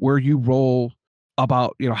where you roll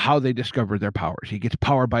about, how they discover their powers. He gets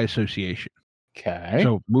power by association. Okay.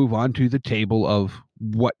 So move on to the table of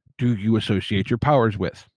what do you associate your powers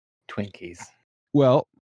with? Twinkies. Well,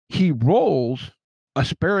 he rolls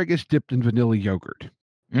asparagus dipped in vanilla yogurt.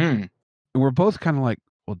 And we're both kind of like,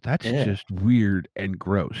 well, that's just weird and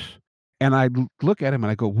gross. And I look at him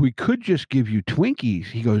and I go, we could just give you Twinkies.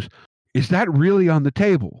 He goes, is that really on the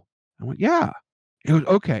table? I went, yeah. He goes,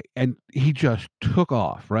 okay. And he just took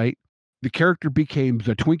off, right? The character became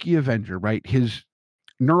the Twinkie Avenger, right? His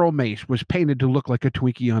neural mace was painted to look like a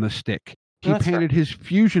Twinkie on a stick. He painted his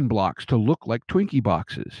fusion blocks to look like Twinkie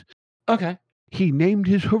boxes. Okay. He named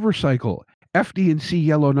his hover cycle FD&C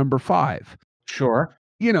yellow number 5. Sure.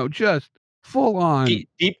 Just full on.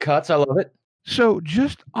 Deep cuts. I love it. So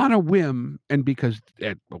just on a whim, and because,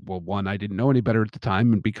 one, I didn't know any better at the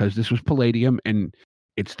time, and because this was Palladium, and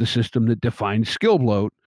it's the system that defines skill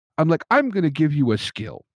bloat, I'm like, I'm going to give you a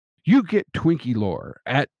skill. You get Twinkie lore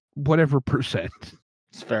at whatever %.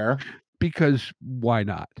 It's fair. Because why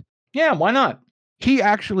not? Yeah, why not? He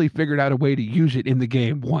actually figured out a way to use it in the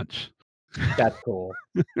game once. That's cool.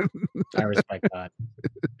 I respect that.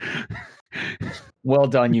 Well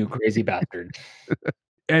done, you crazy bastard.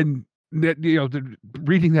 And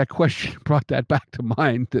reading that question brought that back to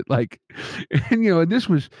mind, that and this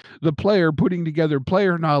was the player putting together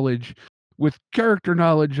player knowledge with character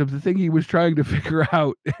knowledge of the thing he was trying to figure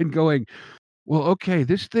out and going, well, okay,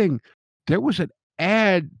 this thing, there was an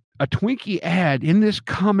ad, a Twinkie ad in this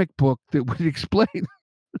comic book that would explain.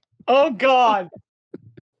 Oh, God.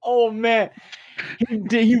 Oh, man.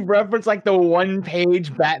 Did he reference like the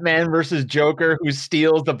one-page Batman versus Joker who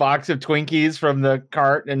steals the box of Twinkies from the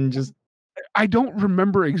cart and just... I don't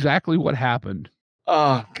remember exactly what happened.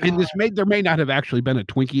 Oh, God. And there may not have actually been a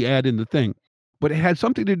Twinkie ad in the thing, but it had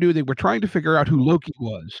something to do. They were trying to figure out who Loki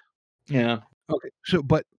was. Yeah. Okay. So,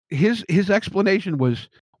 but his explanation was,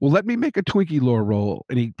 well, let me make a Twinkie lore roll.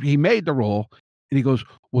 And he made the roll, and he goes,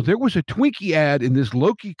 well, there was a Twinkie ad in this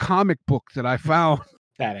Loki comic book that I found.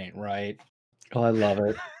 That ain't right. Oh, I love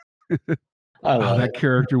it. I love that it.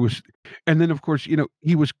 character was, and then of course,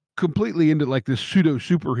 he was completely into like this pseudo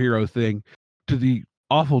superhero thing, to the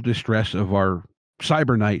awful distress of our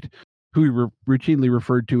Cyber Knight, who we were routinely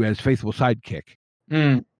referred to as faithful sidekick.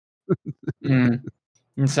 It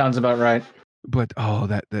sounds about right. But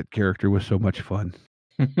that character was so much fun.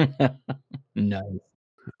 Nice.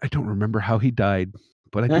 I don't remember how he died,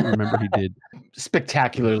 but I do remember he did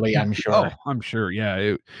spectacularly. I'm sure. Oh, I'm sure.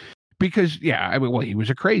 Yeah, because he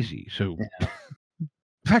was a crazy. So, in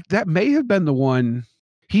fact, that may have been the one.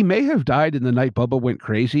 He may have died in the night Bubba went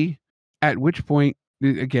crazy. At which point,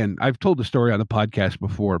 again, I've told the story on the podcast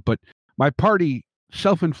before, but my party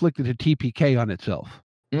self-inflicted a TPK on itself.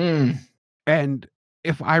 And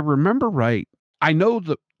if I remember right, I know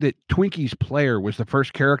that Twinkie's player was the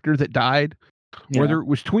first character that died. Yeah. Whether it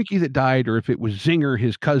was Twinkie that died or if it was Zinger,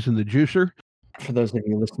 his cousin, the Juicer. For those of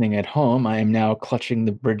you listening at home, I am now clutching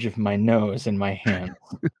the bridge of my nose in my hand.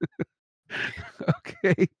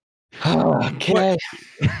 Okay. Okay.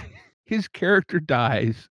 His character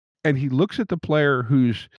dies, and he looks at the player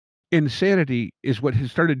whose insanity is what has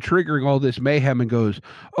started triggering all this mayhem and goes,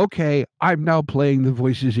 okay, I'm now playing the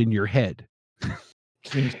voices in your head.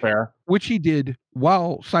 Seems fair. Which he did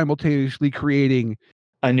while simultaneously creating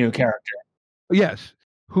a new character. Yes,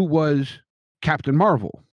 who was Captain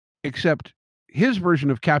Marvel, except his version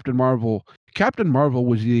of Captain Marvel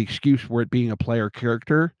was the excuse for it being a player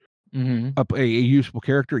character, a useful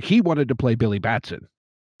character. He wanted to play Billy Batson.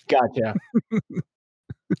 Gotcha.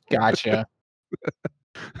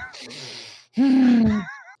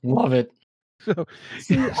 Love it. So,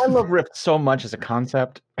 see, I love Rift so much as a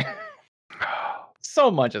concept. So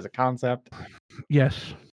much as a concept.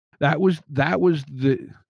 Yes, that was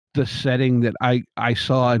the setting that I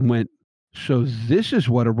saw and went, so this is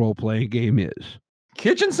what a role-playing game is.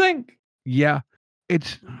 Kitchen sink? Yeah.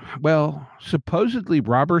 Supposedly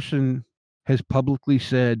Robertson has publicly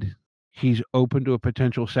said he's open to a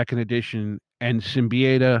potential second edition, and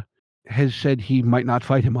Symbieta has said he might not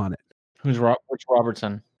fight him on it. Which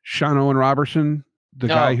Robertson? Sean Owen Robertson, the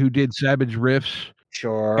guy who did Savage Rifts.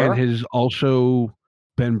 Sure. And has also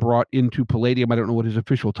been brought into Palladium. I don't know what his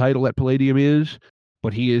official title at Palladium is,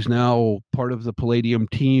 but he is now part of the Palladium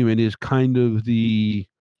team and is kind of the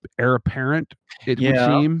heir apparent, it would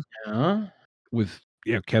seem. Yeah. With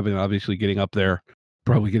Kevin obviously getting up there,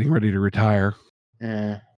 probably getting ready to retire.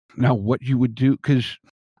 Yeah. Now, what you would do, because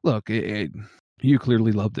look, you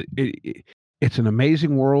clearly loved it. It's an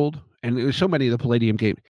amazing world, and there's so many of the Palladium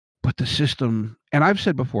games, but the system, and I've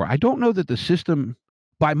said before, I don't know that the system,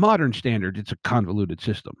 by modern standards, it's a convoluted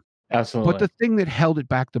system. Absolutely. But the thing that held it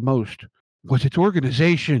back the most was its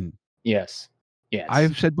organization. Yes.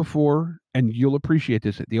 I've said before, and you'll appreciate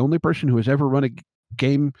this, that the only person who has ever run a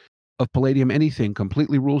game of Palladium anything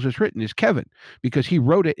completely rules as written is Kevin, because he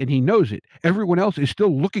wrote it and he knows it. Everyone else is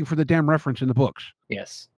still looking for the damn reference in the books.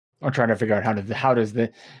 Yes. Or trying to figure out how does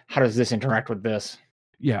this interact with this?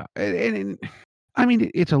 Yeah. And I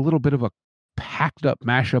mean, it's a little bit of a packed up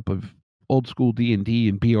mashup of old school D&D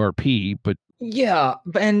and BRP, but yeah,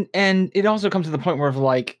 and it also comes to the point where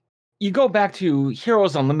like you go back to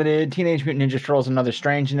Heroes Unlimited, Teenage Mutant Ninja Turtles, and Other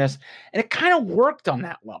Strangeness, and it kind of worked on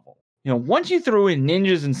that level. Once you threw in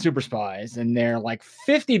ninjas and super spies and they're like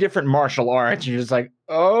 50 different martial arts, you're just like,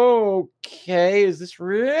 okay, is this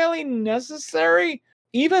really necessary?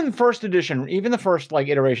 Even first edition, even the first like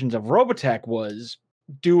iterations of Robotech was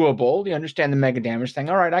doable. You understand the mega damage thing.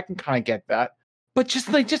 All right, I can kind of get that. But just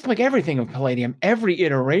like everything of Palladium, every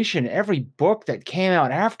iteration, every book that came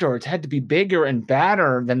out afterwards had to be bigger and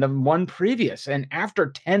badder than the one previous. And after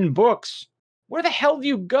 10 books, where the hell do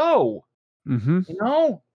you go?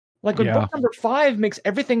 Like when book number 5 makes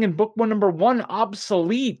everything in book number 1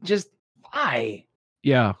 obsolete. Just why?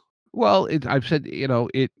 Yeah. Well, I've said,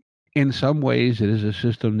 it in some ways it is a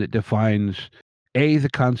system that defines the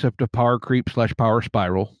concept of power creep / power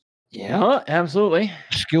spiral. Yeah, absolutely.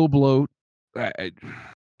 Skill bloat.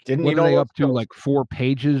 Didn't what are they up to? Like 4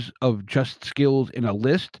 pages of just skills in a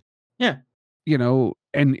list? Yeah.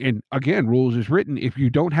 And again, rules is written. If you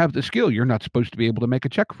don't have the skill, you're not supposed to be able to make a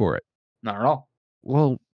check for it. Not at all.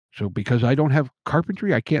 Well, so because I don't have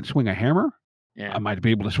carpentry, I can't swing a hammer. Yeah. I might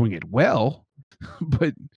be able to swing it well,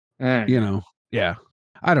 but yeah,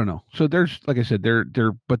 I don't know. So there's, like I said, there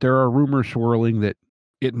are rumors swirling that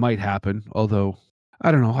it might happen. Although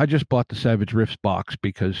I don't know. I just bought the Savage Rifts box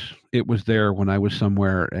because it was there when I was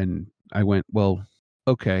somewhere, and I went, well,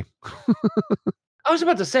 okay. I was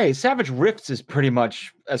about to say, Savage Rifts is pretty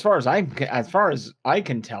much, as far as I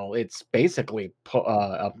can tell, it's basically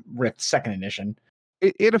a Rift second edition.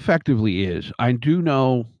 It effectively is. I do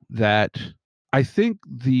know that I think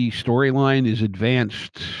the storyline is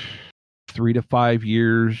advanced 3 to 5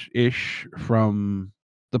 years ish from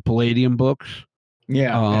the Palladium books.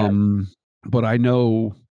 Yeah. But I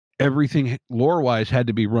know everything lore wise had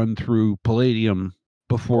to be run through Palladium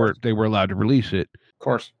before they were allowed to release it. Of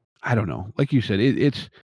course. I don't know. Like you said, it's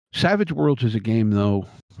Savage Worlds is a game though,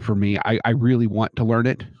 for me. I really want to learn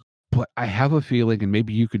it, but I have a feeling, and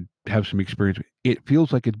maybe you could have some experience. It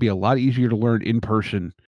feels like it'd be a lot easier to learn in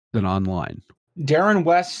person than online. Darren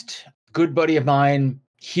West, good buddy of mine,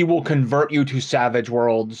 he will convert you to Savage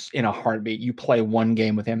Worlds in a heartbeat. You play one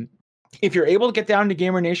game with him. If you're able to get down to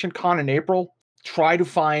Gamer Nation Con in April, try to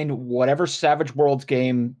find whatever Savage Worlds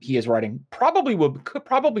game he is writing. Probably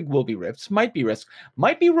will be Rifts, might be Risk,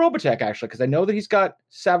 might be Robotech actually, because I know that he's got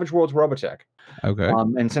Savage Worlds Robotech. Okay.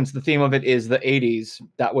 And since the theme of it is the 80s,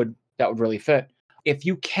 that would really fit. If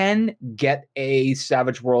you can get a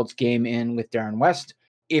Savage Worlds game in with Darren West,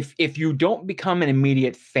 if you don't become an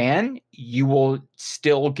immediate fan, you will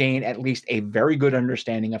still gain at least a very good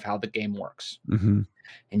understanding of how the game works. Mm-hmm.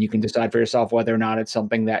 And you can decide for yourself whether or not it's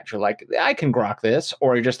something that you're like, I can grok this,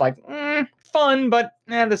 or you're just like, fun, but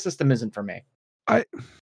the system isn't for me. I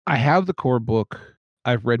have the core book.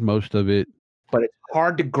 I've read most of it. But it's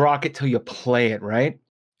hard to grok it till you play it, right?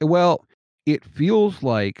 Well, it feels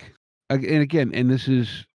like,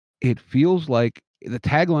 it feels like the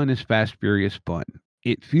tagline is Fast, Furious, Fun.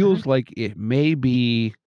 It feels like it may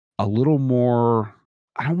be a little more,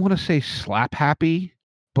 I don't want to say slap happy,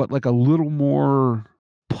 but like a little more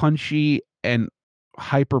punchy and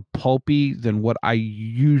hyper pulpy than what I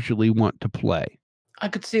usually want to play. I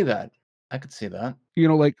could see that. You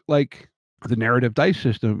know, like the narrative dice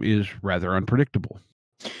system is rather unpredictable.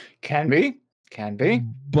 Can be.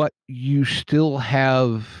 But you still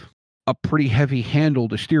have a pretty heavy handle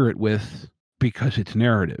to steer it with because it's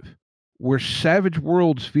narrative. Where Savage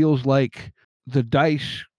Worlds feels like the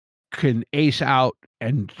dice can ace out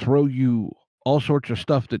and throw you all sorts of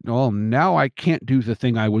stuff that, now I can't do the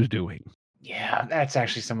thing I was doing. Yeah, that's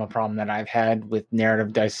actually some of the problem that I've had with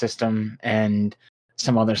narrative dice system and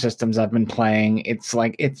some other systems I've been playing. It's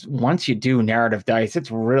like, once you do narrative dice,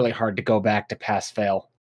 it's really hard to go back to pass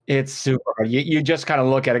fail. It's super hard. You just kind of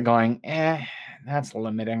look at it going, that's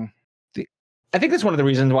limiting. I think that's one of the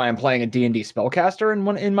reasons why I'm playing a D&D spellcaster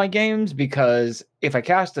in my games, because if I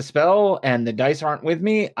cast a spell and the dice aren't with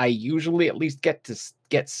me, I usually at least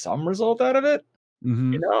get some result out of it.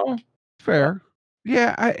 Mm-hmm. You know? Fair.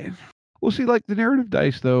 Yeah, we'll see, like the narrative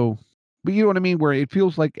dice though, but you know what I mean, where it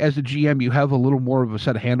feels like as a GM you have a little more of a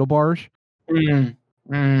set of handlebars. You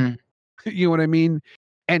know what I mean?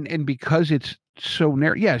 And because it's so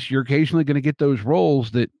narrow, yes, you're occasionally going to get those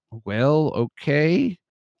rolls that, well, okay,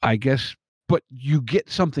 I guess, but you get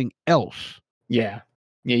something else. Yeah,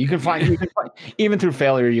 you can find even through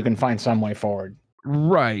failure, you can find some way forward.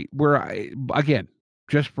 Right. Where again,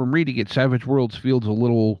 just from reading it, Savage Worlds feels a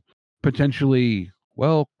little potentially,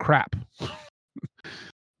 well, crap.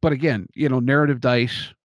 But again, narrative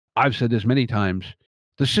dice, I've said this many times,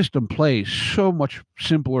 the system plays so much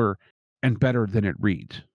simpler and better than it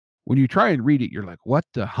reads. When you try and read it, you're like, what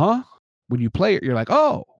the, huh? When you play it, you're like,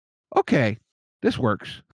 oh, okay, this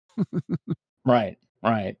works. Right.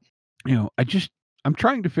 I'm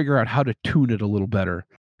trying to figure out how to tune it a little better,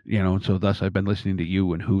 and so thus I've been listening to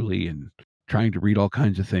you and Hooli and trying to read all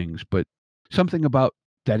kinds of things, but something about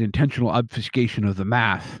that intentional obfuscation of the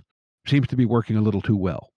math seems to be working a little too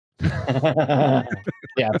well. Yeah,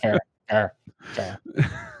 fair.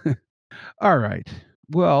 All right.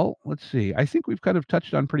 Well, let's see. I think we've kind of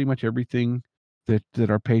touched on pretty much everything that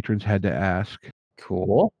our patrons had to ask.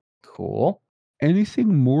 Cool.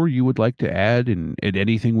 Anything more you would like to add in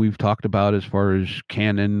anything we've talked about as far as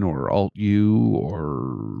canon or Alt-U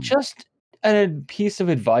or... Just a piece of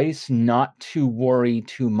advice, not to worry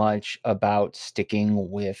too much about sticking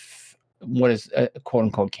with what is a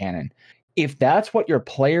quote-unquote canon. If that's what your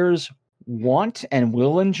players want and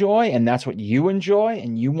will enjoy, and that's what you enjoy,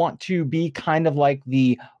 and you want to be kind of like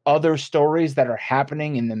the other stories that are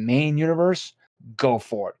happening in the main universe, go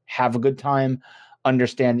for it. Have a good time.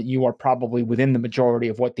 Understand that you are probably within the majority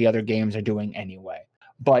of what the other games are doing anyway.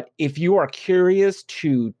 But if you are curious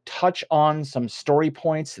to touch on some story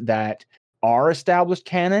points that are established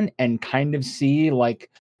canon and kind of see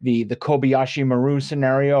like the Kobayashi Maru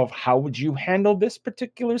scenario of how would you handle this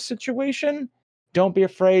particular situation, don't be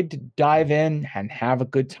afraid to dive in and have a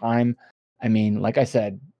good time. I mean, like I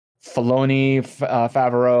said, Filoni,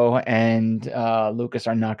 Favreau, and Lucas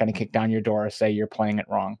are not going to kick down your door and say you're playing it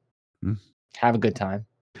wrong. Have a good time.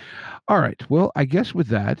 All right. Well, I guess with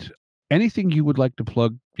that, anything you would like to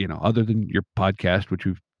plug, other than your podcast, which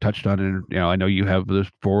we've touched on, and I know you have this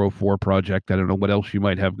 404 project. I don't know what else you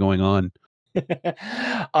might have going on. Sure.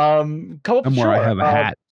 I have a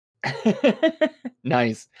hat.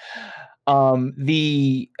 Nice.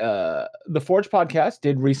 The Forge podcast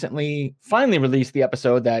did finally release the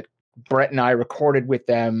episode that Brett and I recorded with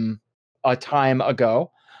them a time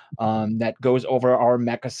ago. That goes over our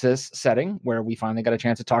Mechasys setting, where we finally got a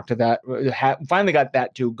chance to talk to that. Finally got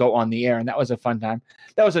that to go on the air, and that was a fun time.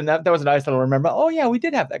 That was a nice little remember. Oh yeah, we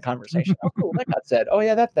did have that conversation. Oh cool, that got said. Oh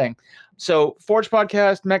yeah, that thing. So Forge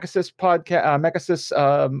podcast, Mechasys podcast,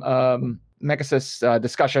 Mechasys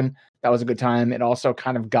discussion. That was a good time. It also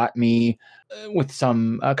kind of got me with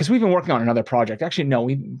some because we've been working on another project. Actually, no,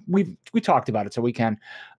 we talked about it, so we can.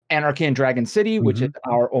 Anarchy in Dragon City, which is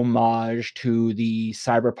our homage to the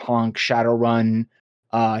cyberpunk Shadowrun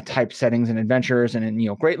type settings and adventures,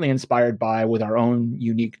 and greatly inspired by, with our own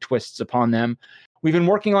unique twists upon them. We've been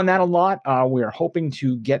working on that a lot. We are hoping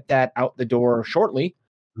to get that out the door shortly.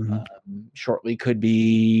 Shortly could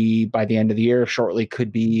be by the end of the year. Shortly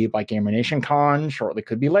could be by Gamer Nation Con. Shortly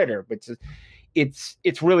could be later. But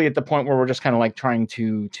it's really at the point where we're just kind of like trying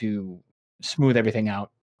to smooth everything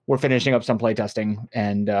out. We're finishing up some playtesting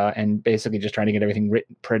and basically just trying to get everything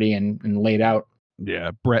written pretty and laid out.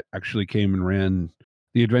 Yeah, Brett actually came and ran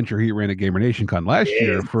the adventure he ran at Gamer Nation Con last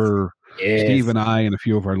year for Steve and I and a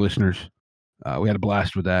few of our listeners. We had a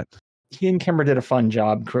blast with that. He and Kimber did a fun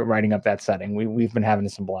job writing up that setting. We've been having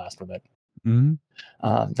some blast with it.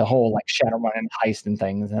 The whole like Shadowrun and heist and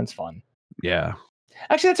things. That's fun. Yeah.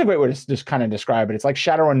 Actually, that's a great way to just kind of describe it. It's like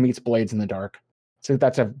Shadowrun meets Blades in the Dark. So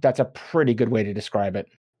that's a pretty good way to describe it.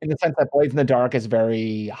 In the sense that Blades in the Dark is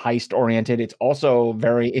very heist oriented. It's also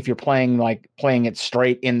very, if you're playing it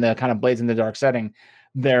straight in the kind of Blades in the Dark setting,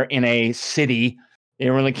 they're in a city.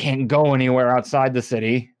 You really can't go anywhere outside the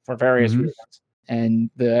city for various reasons. And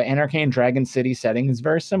the Anarchy in Dragon City setting is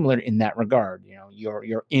very similar in that regard.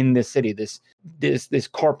 You're in this city, this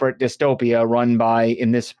corporate dystopia run by,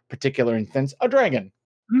 in this particular instance, a dragon.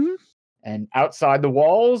 And outside the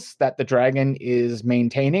walls that the dragon is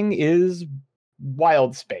maintaining is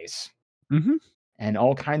wild space, and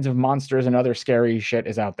all kinds of monsters and other scary shit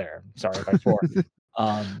is out there. Sorry if I swore.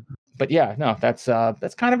 But yeah, no, that's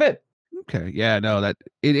kind of it. Okay, yeah, no, that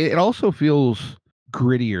it also feels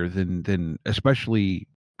grittier than especially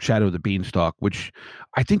Shadow the Beanstalk, which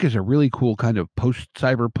I think is a really cool kind of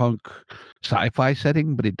post-cyberpunk sci-fi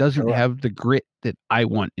setting, but it doesn't have the grit that I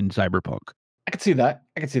want in cyberpunk. I could see that.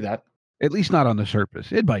 At least not on the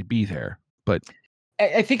surface. It might be there, but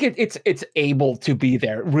I think it's able to be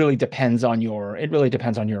there. It really depends on your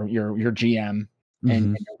GM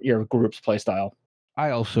and your group's play style. I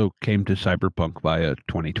also came to Cyberpunk via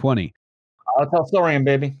 2020. I'll tell Storian,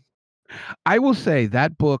 baby. I will say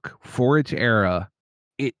that book, for its era,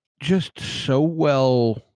 it just so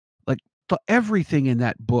well, like everything in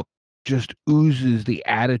that book just oozes the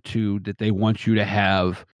attitude that they want you to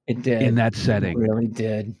have. It did in that setting. It really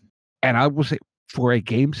did. And I will say, for a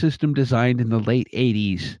game system designed in the late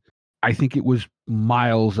 80s, I think it was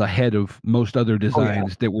miles ahead of most other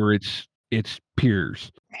designs that were its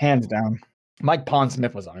peers. Hands down. Mike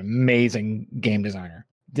Pondsmith was an amazing game designer.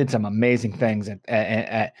 Did some amazing things.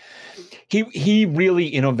 He really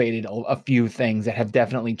innovated a few things that have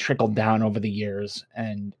definitely trickled down over the years.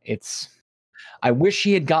 And I wish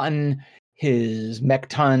he had gotten his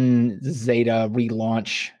Mechton Zeta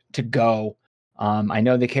relaunch to go. I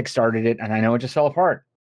know they kickstarted it, and I know it just fell apart.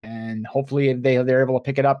 And hopefully they're able to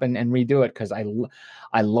pick it up and redo it, because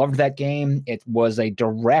I loved that game. It was a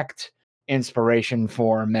direct inspiration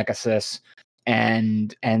for Mechasys,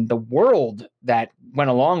 and the world that went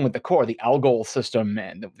along with the core, the Algol system,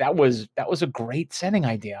 and that was a great setting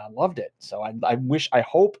idea. I loved it. So I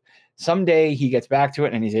hope someday he gets back to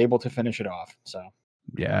it and he's able to finish it off. So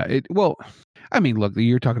yeah, look,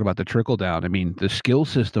 you're talking about the trickle down. I mean, the skill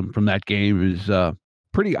system from that game is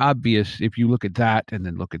pretty obvious if you look at that and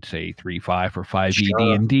then look at, say, 3.5 or 5e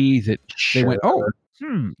D&D, that they went,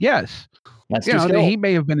 yes. That's he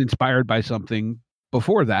may have been inspired by something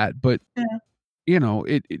before that, but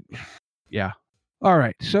yeah. All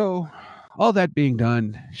right. So all that being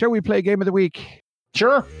done, shall we play Game of the Week?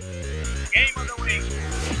 Sure. Game of the Week.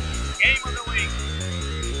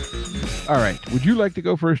 All right. Would you like to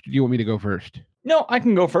go first, or do you want me to go first? No, I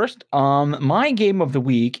can go first. My Game of the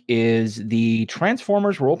Week is the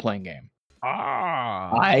Transformers role-playing game.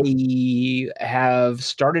 I have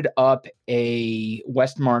started up a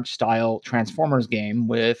West March style Transformers game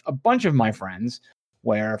with a bunch of my friends,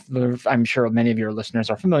 where I'm sure many of your listeners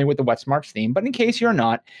are familiar with the West March theme, but in case you're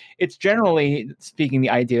not, it's generally speaking the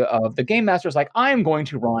idea of the game master's like, I'm going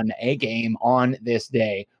to run a game on this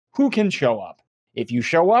day. Who can show up? If you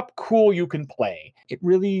show up, cool, you can play. It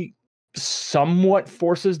really somewhat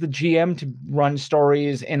forces the GM to run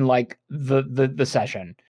stories in like the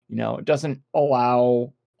session. It doesn't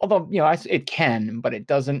allow, although, it can, but it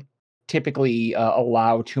doesn't typically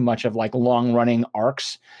allow too much of like long running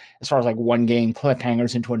arcs as far as like one game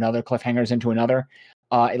cliffhangers into another,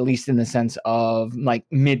 at least in the sense of like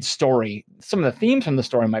mid story. Some of the themes from the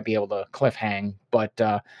story might be able to cliffhang, but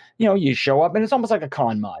you show up and it's almost like a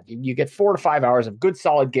con mod. You get 4 to 5 hours of good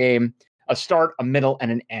solid game, a start, a middle,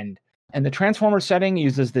 and an end. And the Transformers setting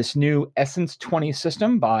uses this new Essence 20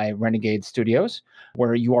 system by Renegade Studios,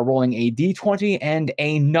 where you are rolling a D20 and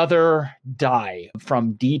another die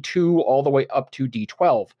from D2 all the way up to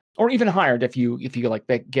D12, or even higher if you like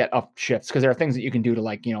get up shifts, because there are things that you can do to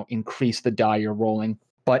like increase the die you're rolling.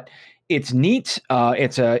 But it's neat.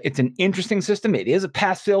 It's an interesting system. It is a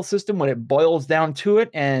pass-fail system when it boils down to it,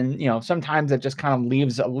 and sometimes it just kind of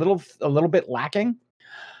leaves a little bit lacking.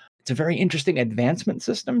 It's a very interesting advancement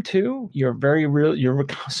system too. You're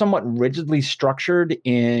somewhat rigidly structured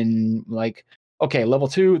in like, okay, level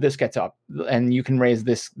 2, this gets up and you can raise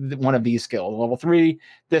this one of these skills. Level 3,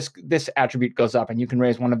 this attribute goes up and you can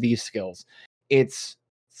raise one of these skills. It's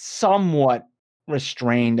somewhat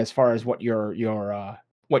restrained as far as what your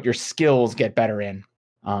skills get better in.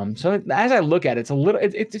 So as I look at it,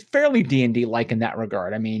 it's fairly D&D like in that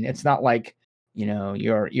regard. I mean, it's not like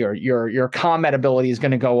your combat ability is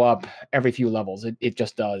going to go up every few levels. It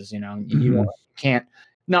just does. You can't,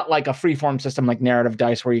 not like a freeform system like narrative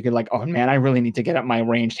dice where you could like, oh man, I really need to get up my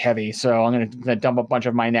ranged heavy, so I'm going to dump a bunch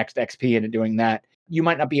of my next XP into doing that. You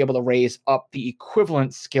might not be able to raise up the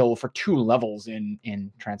equivalent skill for 2 levels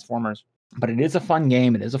in Transformers, but it is a fun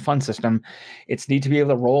game. It is a fun system. It's neat to be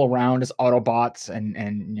able to roll around as Autobots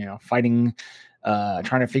and fighting,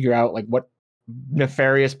 trying to figure out like what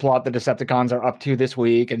nefarious plot the Decepticons are up to this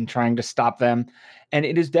week and trying to stop them. And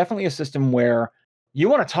it is definitely a system where you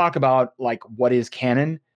want to talk about like what is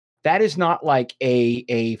canon. That is not like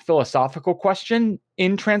a philosophical question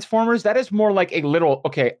in Transformers. That is more like a literal,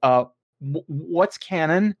 okay, what's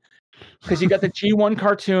canon? Because you got the G1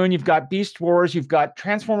 cartoon, you've got Beast Wars, you've got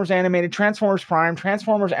Transformers Animated, Transformers Prime,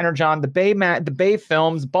 Transformers Energon, the Bay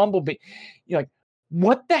films, Bumblebee. You're like,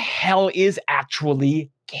 what the hell is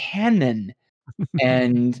actually canon?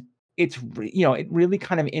 And it's it really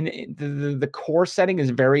kind of in the core setting is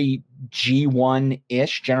very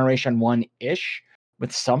G1-ish, Generation 1-ish,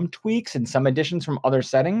 with some tweaks and some additions from other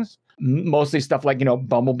settings. Mostly stuff like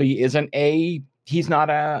Bumblebee he's not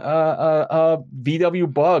a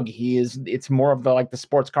VW Bug. It's more of the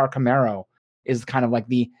sports car Camaro is kind of like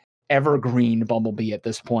the evergreen Bumblebee at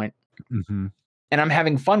this point. Mm-hmm. And I'm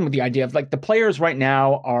having fun with the idea of like the players right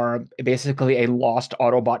now are basically a lost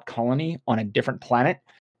Autobot colony on a different planet.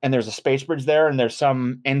 And there's a space bridge there, and there's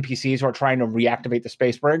some NPCs who are trying to reactivate the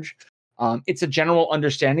space bridge. It's a general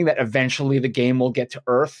understanding that eventually the game will get to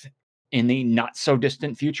Earth in the not so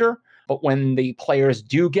distant future. But when the players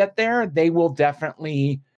do get there, they will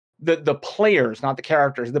definitely, the players, not the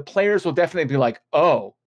characters, the players will definitely be like,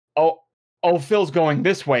 oh, Phil's going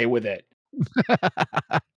this way with it.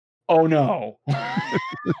 Oh no.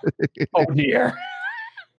 Oh dear.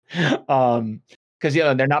 Because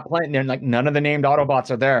they're not playing. They're like none of the named Autobots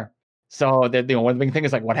are there. So one of the big thing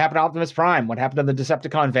is like, what happened to Optimus Prime? What happened to the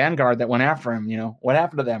Decepticon Vanguard that went after him? What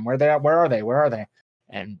happened to them? Where are they? Where are they?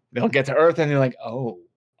 And they'll get to Earth and they're like, oh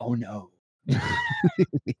no.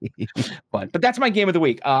 But that's my game of the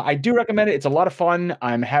week. I do recommend it. It's a lot of fun.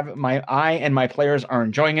 I and my players are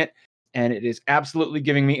enjoying it, and it is absolutely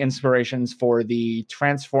giving me inspirations for the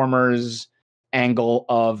Transformers angle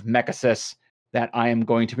of Mechasys that I am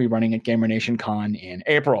going to be running at Gamer Nation Con in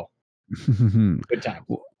April. Good time.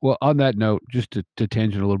 Well, on that note, just to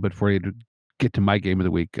tangent a little bit for you to get to my game of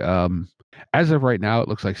the week. As of right now, it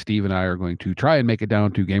looks like Steve and I are going to try and make it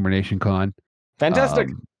down to Gamer Nation Con. Fantastic.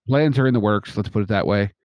 Plans are in the works. Let's put it that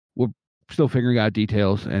way. We're still figuring out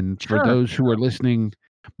details. And for those who are listening,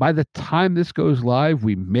 by the time this goes live,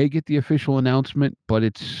 we may get the official announcement, but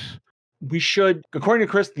we should, according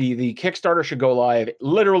to Chris, the Kickstarter should go live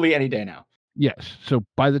literally any day now. Yes. So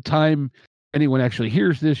by the time anyone actually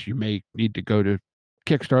hears this, you may need to go to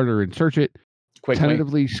Kickstarter and search it. Quickly.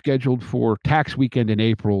 Tentatively scheduled for tax weekend in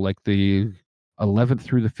April, like the 11th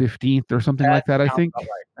through the 15th or something like that, I think. Right.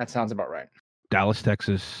 That sounds about right. Dallas,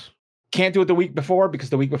 Texas. can't do it the week before because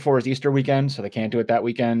the week before is Easter weekend, so they can't do it that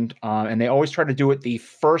weekend. And they always try to do it the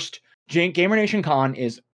first. Gamer Nation Con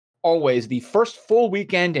is always the first full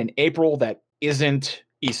weekend in April that isn't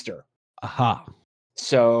Easter. Aha.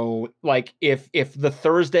 So, like, if the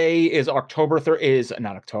Thursday is is March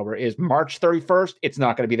 31st, it's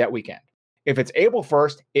not going to be that weekend. If it's April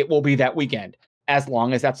 1st, it will be that weekend, as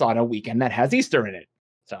long as that's on a weekend that has Easter in it.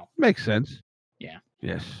 So Makes sense. Yeah.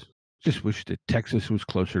 Yes. Just wish that Texas was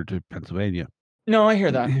closer to Pennsylvania. No, I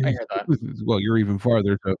hear that. Well, you're even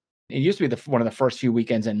farther. So It used to be one of the first few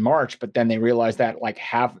weekends in March, but then they realized that like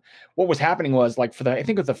what was happening was like I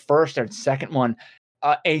think it was the first or second one,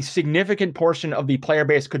 a significant portion of the player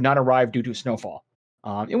base could not arrive due to snowfall.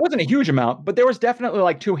 It wasn't a huge amount, but there was definitely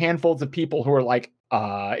like two handfuls of people who were like,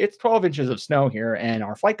 it's 12 inches of snow here and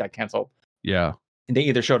our flight got canceled. yeah. And they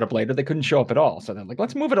either showed up late or they couldn't show up at all. So they're like,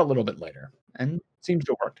 let's move it a little bit later. And it seems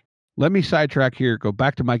to have worked. Let me sidetrack here, go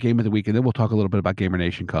back to my game of the week, and then we'll talk a little bit about Gamer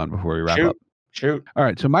Nation Con before we wrap up. Shoot. All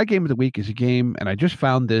right. So my game of the week is a game, and I just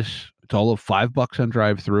found this. It's all of $5 on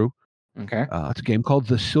drive-through. Okay. It's a game called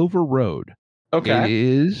The Silver Road. Okay. It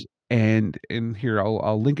is, and here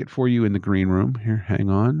I'll link it for you in the green room. Here, hang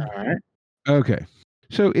on. All right. Okay.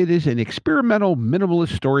 So it is an experimental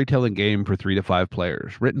minimalist storytelling game for 3 to 5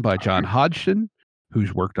 players, written by John Hodgson,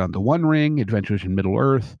 who's worked on The One Ring, Adventures in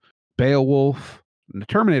Middle-earth, Beowulf, and the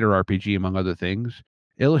Terminator RPG, among other things.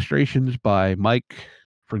 Illustrations by Mike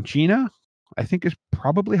Francina, I think is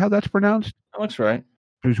probably how that's pronounced. That looks right.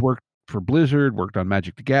 Who's worked for Blizzard, worked on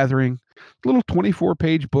Magic the Gathering. Little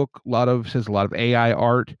 24-page book, says a lot of AI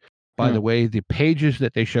art. By the way, the pages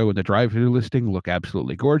that they show in the drive-thru listing look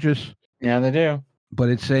absolutely gorgeous. Yeah, they do. But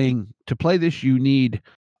it's saying to play this, you need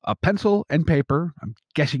a pencil and paper. I'm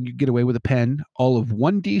guessing you get away with a pen, all of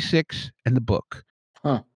 1d6 and the book.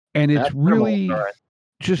 Huh. And it's That's really right.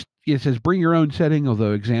 just, it says bring your own setting,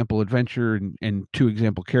 although example adventure and 2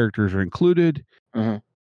 example characters are included.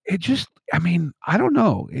 It just, I mean, I don't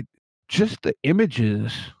know. It just, the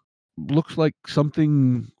images looks like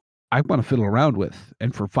something I want to fiddle around with.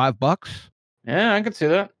 And for $5, Yeah, I can see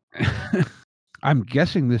that. I'm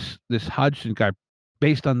guessing this Hodgson guy,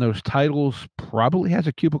 based on those titles, probably has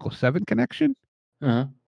a Cubicle 7 connection.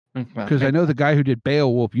 Because I know the guy who did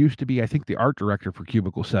Beowulf used to be, I think, the art director for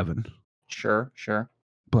Cubicle 7. Sure.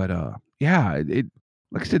 But yeah, it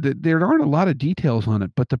like I said, there aren't a lot of details on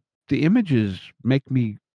it, but the images make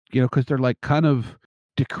me, because they're like kind of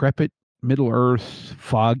decrepit, Middle Earth,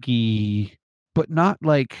 foggy, but not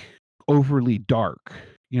like overly dark.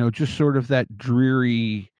 Just sort of that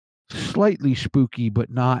dreary, slightly spooky, but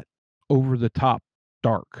not over the top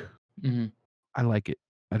dark. I like it.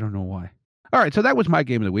 I don't know why. All right, so that was my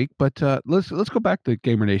game of the week, but let's go back to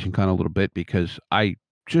Gamer Nation Con a little bit, because I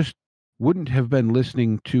just wouldn't have been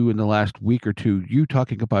listening to in the last week or two you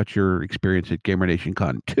talking about your experience at Gamer Nation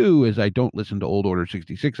Con 2, as I don't listen to Old Order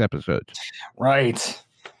 66 episodes. Right.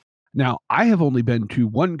 Now, I have only been to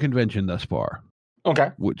one convention thus far.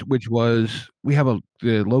 Okay. Which was, we have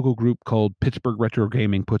the local group called Pittsburgh Retro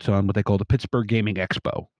Gaming puts on what they call the Pittsburgh Gaming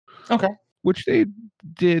Expo. Okay. Which they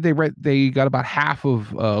did. They got about half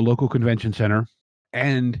of a local convention center,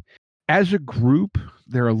 and as a group,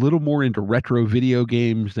 they're a little more into retro video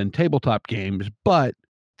games than tabletop games, but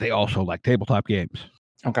they also like tabletop games.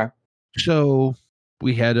 Okay. So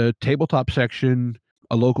we had a tabletop section.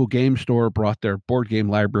 A local game store brought their board game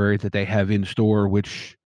library that they have in store,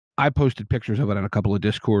 which I posted pictures of it on a couple of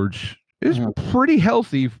Discords. It's pretty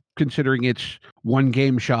healthy considering it's one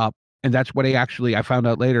game shop, and that's what I found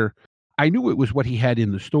out later. I knew it was what he had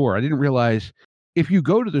in the store. I didn't realize if you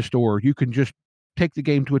go to the store, you can just take the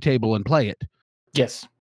game to a table and play it. Yes.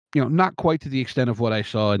 Not quite to the extent of what I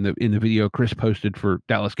saw in the video Chris posted for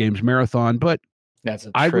Dallas Games Marathon, but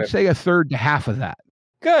I would say a third to half of that.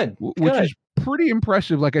 Good. Which is pretty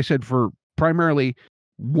impressive, like I said, for primarily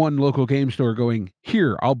one local game store going,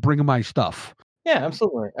 here, I'll bring my stuff. Yeah,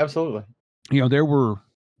 absolutely. Absolutely. There were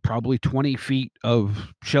probably 20 feet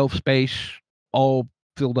of shelf space, all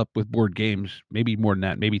filled up with board games, maybe more than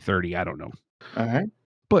that, maybe 30, I don't know. All right.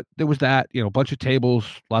 But there was that, a bunch of tables,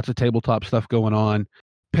 lots of tabletop stuff going on.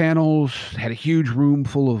 Panels, had a huge room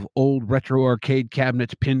full of old retro arcade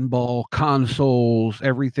cabinets, pinball, consoles,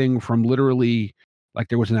 everything from literally, like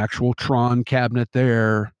there was an actual Tron cabinet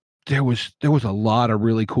there. There was a lot of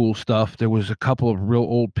really cool stuff. There was a couple of real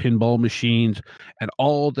old pinball machines, and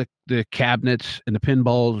all the cabinets and the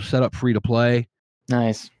pinballs set up free to play.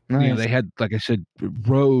 Nice. They had, like I said,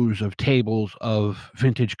 rows of tables of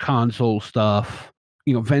vintage console stuff.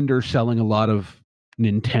 Vendors selling a lot of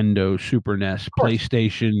Nintendo, Super NES,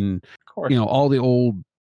 PlayStation, all the old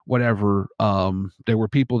whatever. There were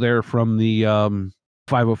people there from the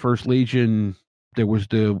 501st Legion. There was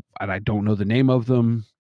and I don't know the name of them,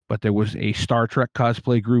 but there was a Star Trek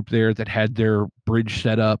cosplay group there that had their bridge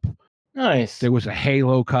set up. Nice. There was a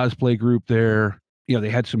Halo cosplay group there. They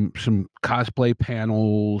had some cosplay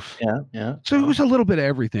panels. Yeah. So it was a little bit of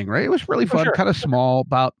everything, right? It was really fun, sure. kind of small.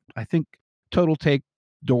 About, I think, total take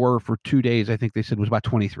door for 2 days, I think they said was about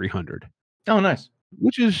 2,300. Oh, nice.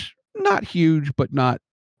 Which is not huge, but not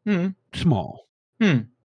small.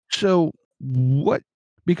 So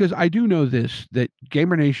because I do know that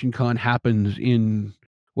Gamer Nation Con happens in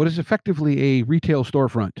what is effectively a retail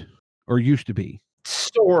storefront, or used to be.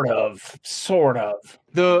 Sort of.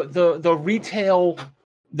 The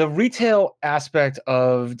retail aspect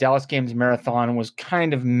of Dallas Games Marathon was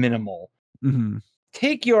kind of minimal. Mm-hmm.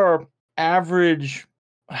 Take your average.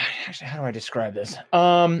 Actually, how do I describe this?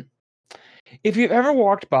 If you've ever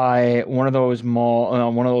walked by one of those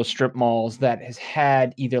strip malls that has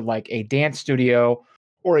had either like a dance studio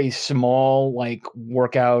or a small like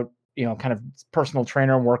workout, kind of personal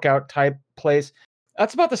trainer workout type place,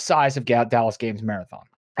 that's about the size of Dallas Games Marathon.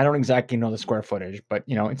 I don't exactly know the square footage, but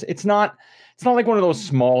it's not like one of those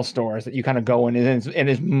small stores that you kind of go in and it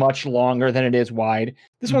is much longer than it is wide.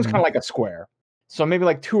 This one's kind of like a square. So maybe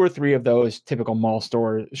like 2 or 3 of those typical mall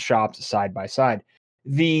store shops side by side.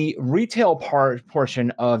 The retail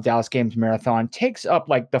portion of Dallas Games Marathon took up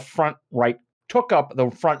the front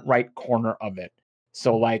right corner of it.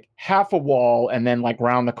 So like half a wall and then like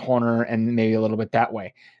round the corner and maybe a little bit that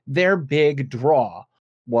way. Their big draw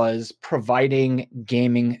was providing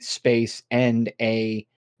gaming space and a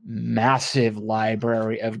massive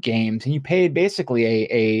library of games. And you paid basically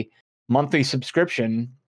a monthly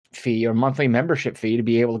subscription fee or monthly membership fee to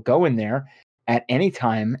be able to go in there at any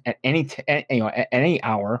time, at any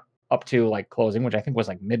hour up to like closing, which I think was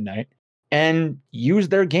like midnight, and use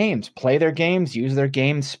their games, play their games, use their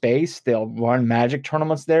game space. They'll run Magic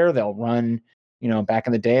tournaments there. They'll run, back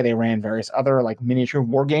in the day, they ran various other like miniature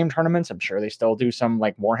war game tournaments. I'm sure they still do some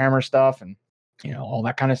like Warhammer stuff and, all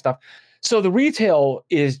that kind of stuff. So the retail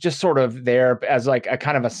is just sort of there as like a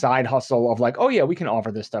kind of a side hustle of like, oh yeah, we can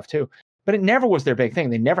offer this stuff too. But it never was their big thing.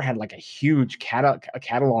 They never had like a huge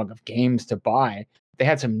catalog of games to buy. They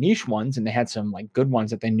had some niche ones and they had some like good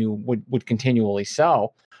ones that they knew would continually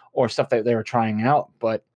sell, or stuff that they were trying out.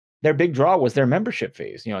 But their big draw was their membership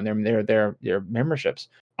fees, and their memberships.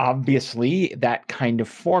 Obviously, that kind of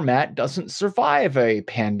format doesn't survive a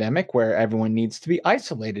pandemic where everyone needs to be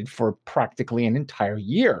isolated for practically an entire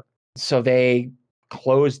year. So they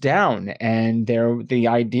closed down, and the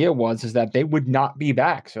idea was that they would not be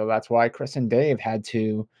back. So that's why Chris and Dave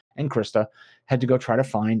and Krista had to go try to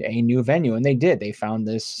find a new venue, and they did. They found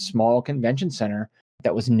this small convention center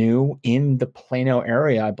that was new in the Plano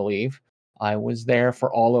area, I believe. I was there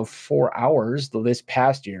for all of 4 hours this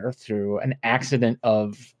past year through an accident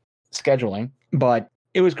of scheduling, but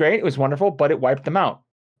it was great. It was wonderful, but it wiped them out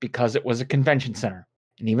because it was a convention center,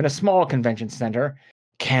 and even a small convention center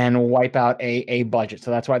can wipe out a budget. So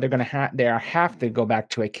that's why they're going to have to go back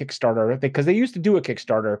to a Kickstarter, because they used to do a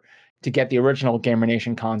Kickstarter to get the original Gamer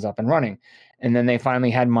Nation cons up and running. And then they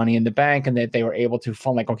finally had money in the bank, and that they were able to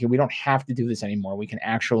fund, like, okay, we don't have to do this anymore. We can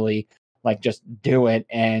actually like just do it,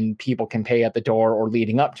 and people can pay at the door or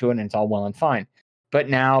leading up to it, and it's all well and fine. But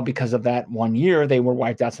now, because of that 1 year, they were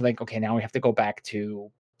wiped out. So like, okay, now we have to go back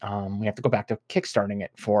to kickstarting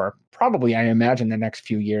it for probably, I imagine, the next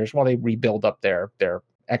few years while they rebuild up their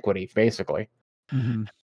equity, basically. Mm-hmm.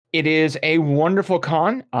 It is a wonderful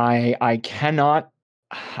con. I cannot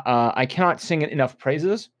sing it enough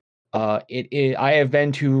praises. I have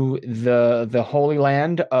been to the Holy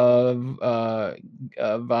Land of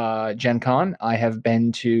Gen Con. I have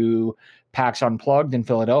been to PAX Unplugged in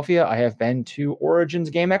Philadelphia. I have been to Origins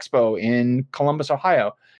Game Expo in Columbus,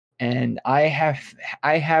 Ohio, and I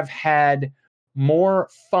have had more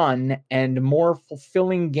fun and more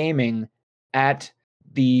fulfilling gaming at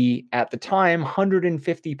the time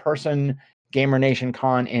 150 person Gamer Nation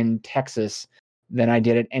Con in Texas than I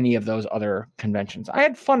did at any of those other conventions. I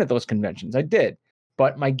had fun at those conventions, I did,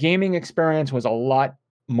 but my gaming experience was a lot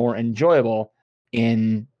more enjoyable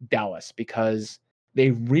in Dallas, because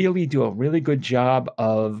they really do a really good job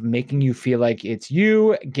of making you feel like it's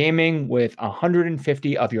you gaming with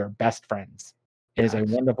 150 of your best friends. It is a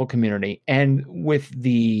wonderful community. And with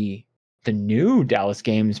the new Dallas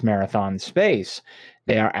Games Marathon space,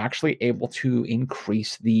 they are actually able to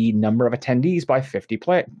increase the number of attendees by 50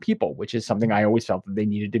 people, which is something I always felt that they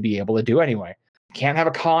needed to be able to do anyway. Can't have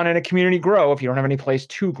a con and a community grow if you don't have any place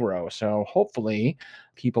to grow. So hopefully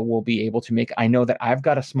people will be able to I know that I've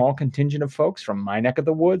got a small contingent of folks from my neck of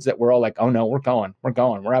the woods that we're all like, oh no, we're going,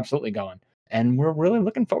 we're absolutely going. And we're really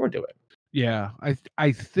looking forward to it. Yeah,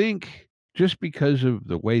 I think just because of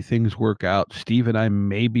the way things work out, Steve and I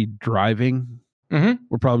may be driving. Mm-hmm.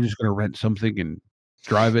 We're probably just going to rent something and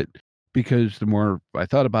drive it, because the more I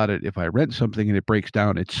thought about it, if I rent something and it breaks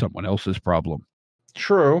down, it's someone else's problem.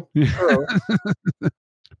 True. True.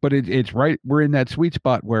 But it's right. We're in that sweet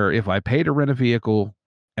spot where if I pay to rent a vehicle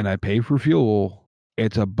and I pay for fuel,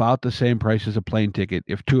 it's about the same price as a plane ticket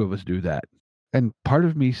if two of us do that. And part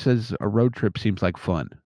of me says a road trip seems like fun.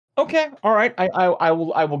 Okay. All right. I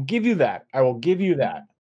will give you that. I will give you that.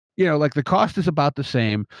 You know, like the cost is about the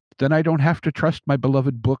same. Then I don't have to trust my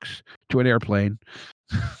beloved books to an airplane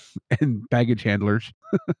and baggage handlers.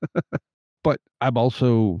 But I'm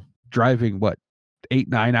also driving,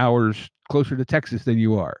 8-9 hours closer to Texas than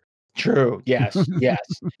you are. True. Yes. Yes.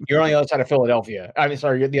 You're on the other side of Philadelphia. I mean,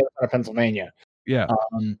 sorry, you're the other side of Pennsylvania. Yeah.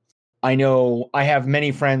 I know I have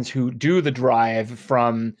many friends who do the drive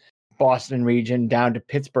from Boston region down to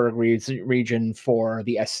Pittsburgh region for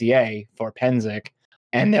the SCA for Penzic.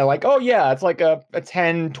 And they're like, oh, yeah, it's like a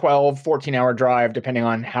 10, 12, 14-hour drive, depending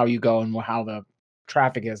on how you go and how the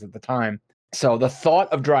traffic is at the time. So the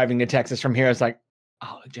thought of driving to Texas from here is like,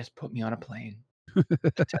 oh, just put me on a plane.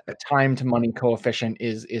 The time to money coefficient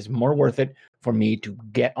is more worth it for me to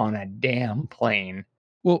get on a damn plane.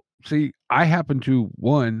 Well, see, I happen to,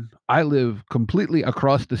 I live completely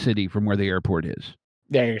across the city from where the airport is.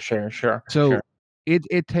 Yeah, sure. So sure.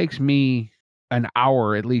 It takes me an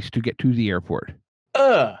hour at least to get to the airport.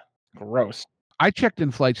 Ugh, gross. I checked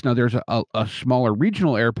in flights. Now there's a smaller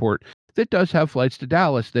regional airport that does have flights to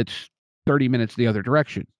Dallas that's 30 minutes the other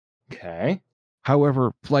direction. Okay.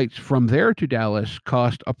 However, flights from there to Dallas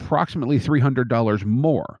cost approximately $300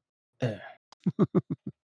 more.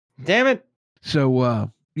 Damn it. So,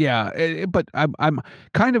 yeah, but I'm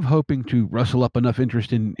kind of hoping to rustle up enough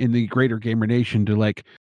interest in the greater gamer nation to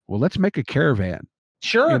let's make a caravan.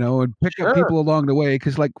 Sure. And pick up people along the way.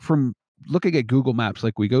 Because from looking at Google Maps,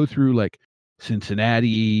 we go through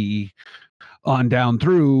Cincinnati on down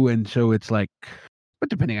through, and so it's but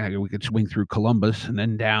depending on how we could swing through Columbus and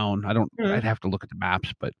then down. I'd have to look at the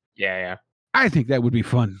maps, but yeah. I think that would be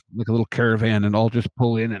fun, like a little caravan, and all just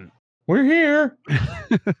pull in and we're here.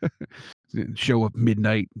 Show up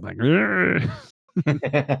midnight,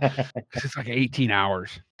 it's 18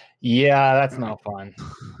 hours. Yeah, that's no fun.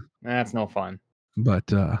 That's no fun. But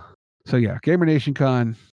so yeah, Gamer Nation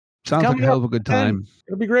Con sounds like a hell of a good time.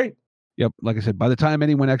 It'll be great. Yep, like I said, by the time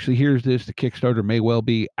anyone actually hears this, the Kickstarter may well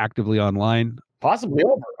be actively online. Possibly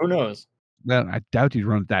over. Who knows? Well, I doubt you'd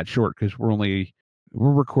run it that short because we're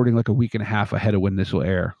recording a week and a half ahead of when this will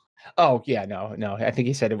air. Oh yeah, no. I think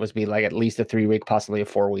he said it was be at least a 3-week, possibly a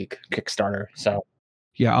 4-week Kickstarter. So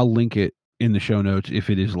yeah, I'll link it in the show notes if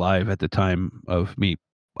it is live at the time of me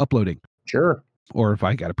uploading. Sure. Or if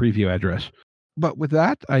I got a preview address. But with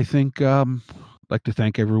that, I think I'd like to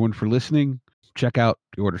thank everyone for listening. Check out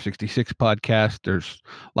the Order 66 podcast. There's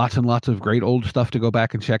lots and lots of great old stuff to go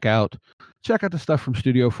back and check out. Check out the stuff from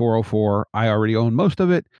Studio 404. I already own most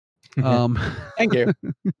of it. Thank you.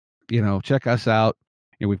 Check us out.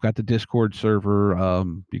 We've got the Discord server.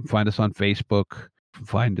 You can find us on Facebook.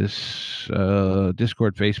 Find us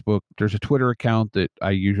Discord, Facebook. There's a Twitter account that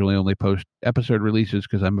I usually only post episode releases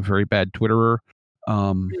because I'm a very bad Twitterer.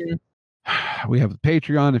 We have the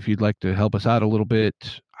Patreon if you'd like to help us out a little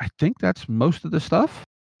bit. I think that's most of the stuff.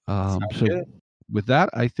 So good. With that,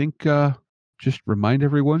 I think just remind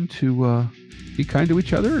everyone to be kind to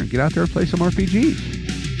each other and get out there and play some RPGs.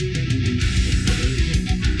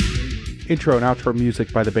 Intro and outro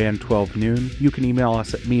music by the band 12 Noon. You can email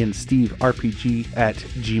us at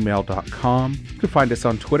meandsteverpg@gmail.com. You can find us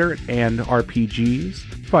on Twitter and RPGs.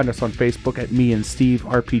 Find us on Facebook at Me and Steve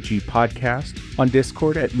RPG Podcast. On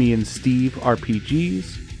Discord at Me and Steve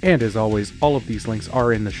RPGs. And as always, all of these links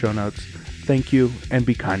are in the show notes. Thank you, and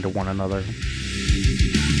be kind to one another.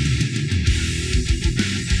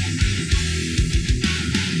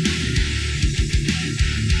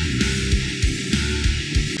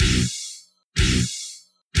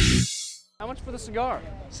 How much for the cigar?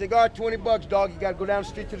 Cigar, $20, dog. You gotta go down the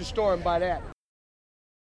street to the store and buy that.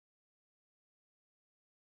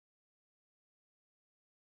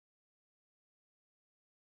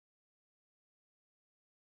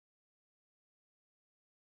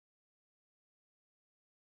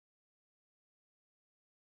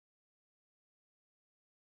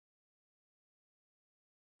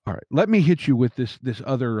 All right, let me hit you with this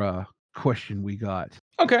other question we got.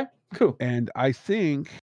 Okay, cool. And I think,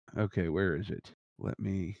 okay, where is it? Let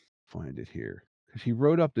me find it here. Because he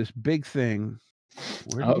wrote up this big thing.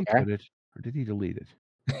 Where did he put it? Or did he delete it?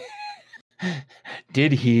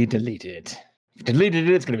 Did he delete it? If he deleted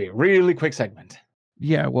it, it's going to be a really quick segment.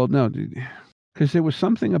 Yeah, well, no, because there was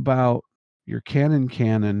something about your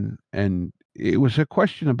canon, and it was a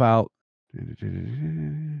question about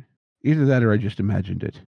either that or I just imagined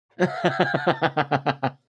it.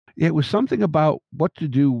 It was something about what to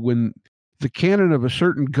do when the cannon of a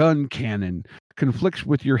certain gun cannon conflicts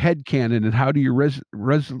with your head cannon, and how do you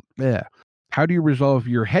how do you resolve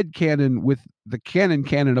your head cannon with the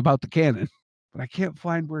cannon about the cannon? But I can't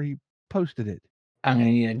find where he posted it. I'm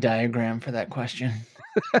gonna need a diagram for that question.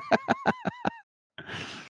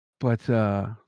 But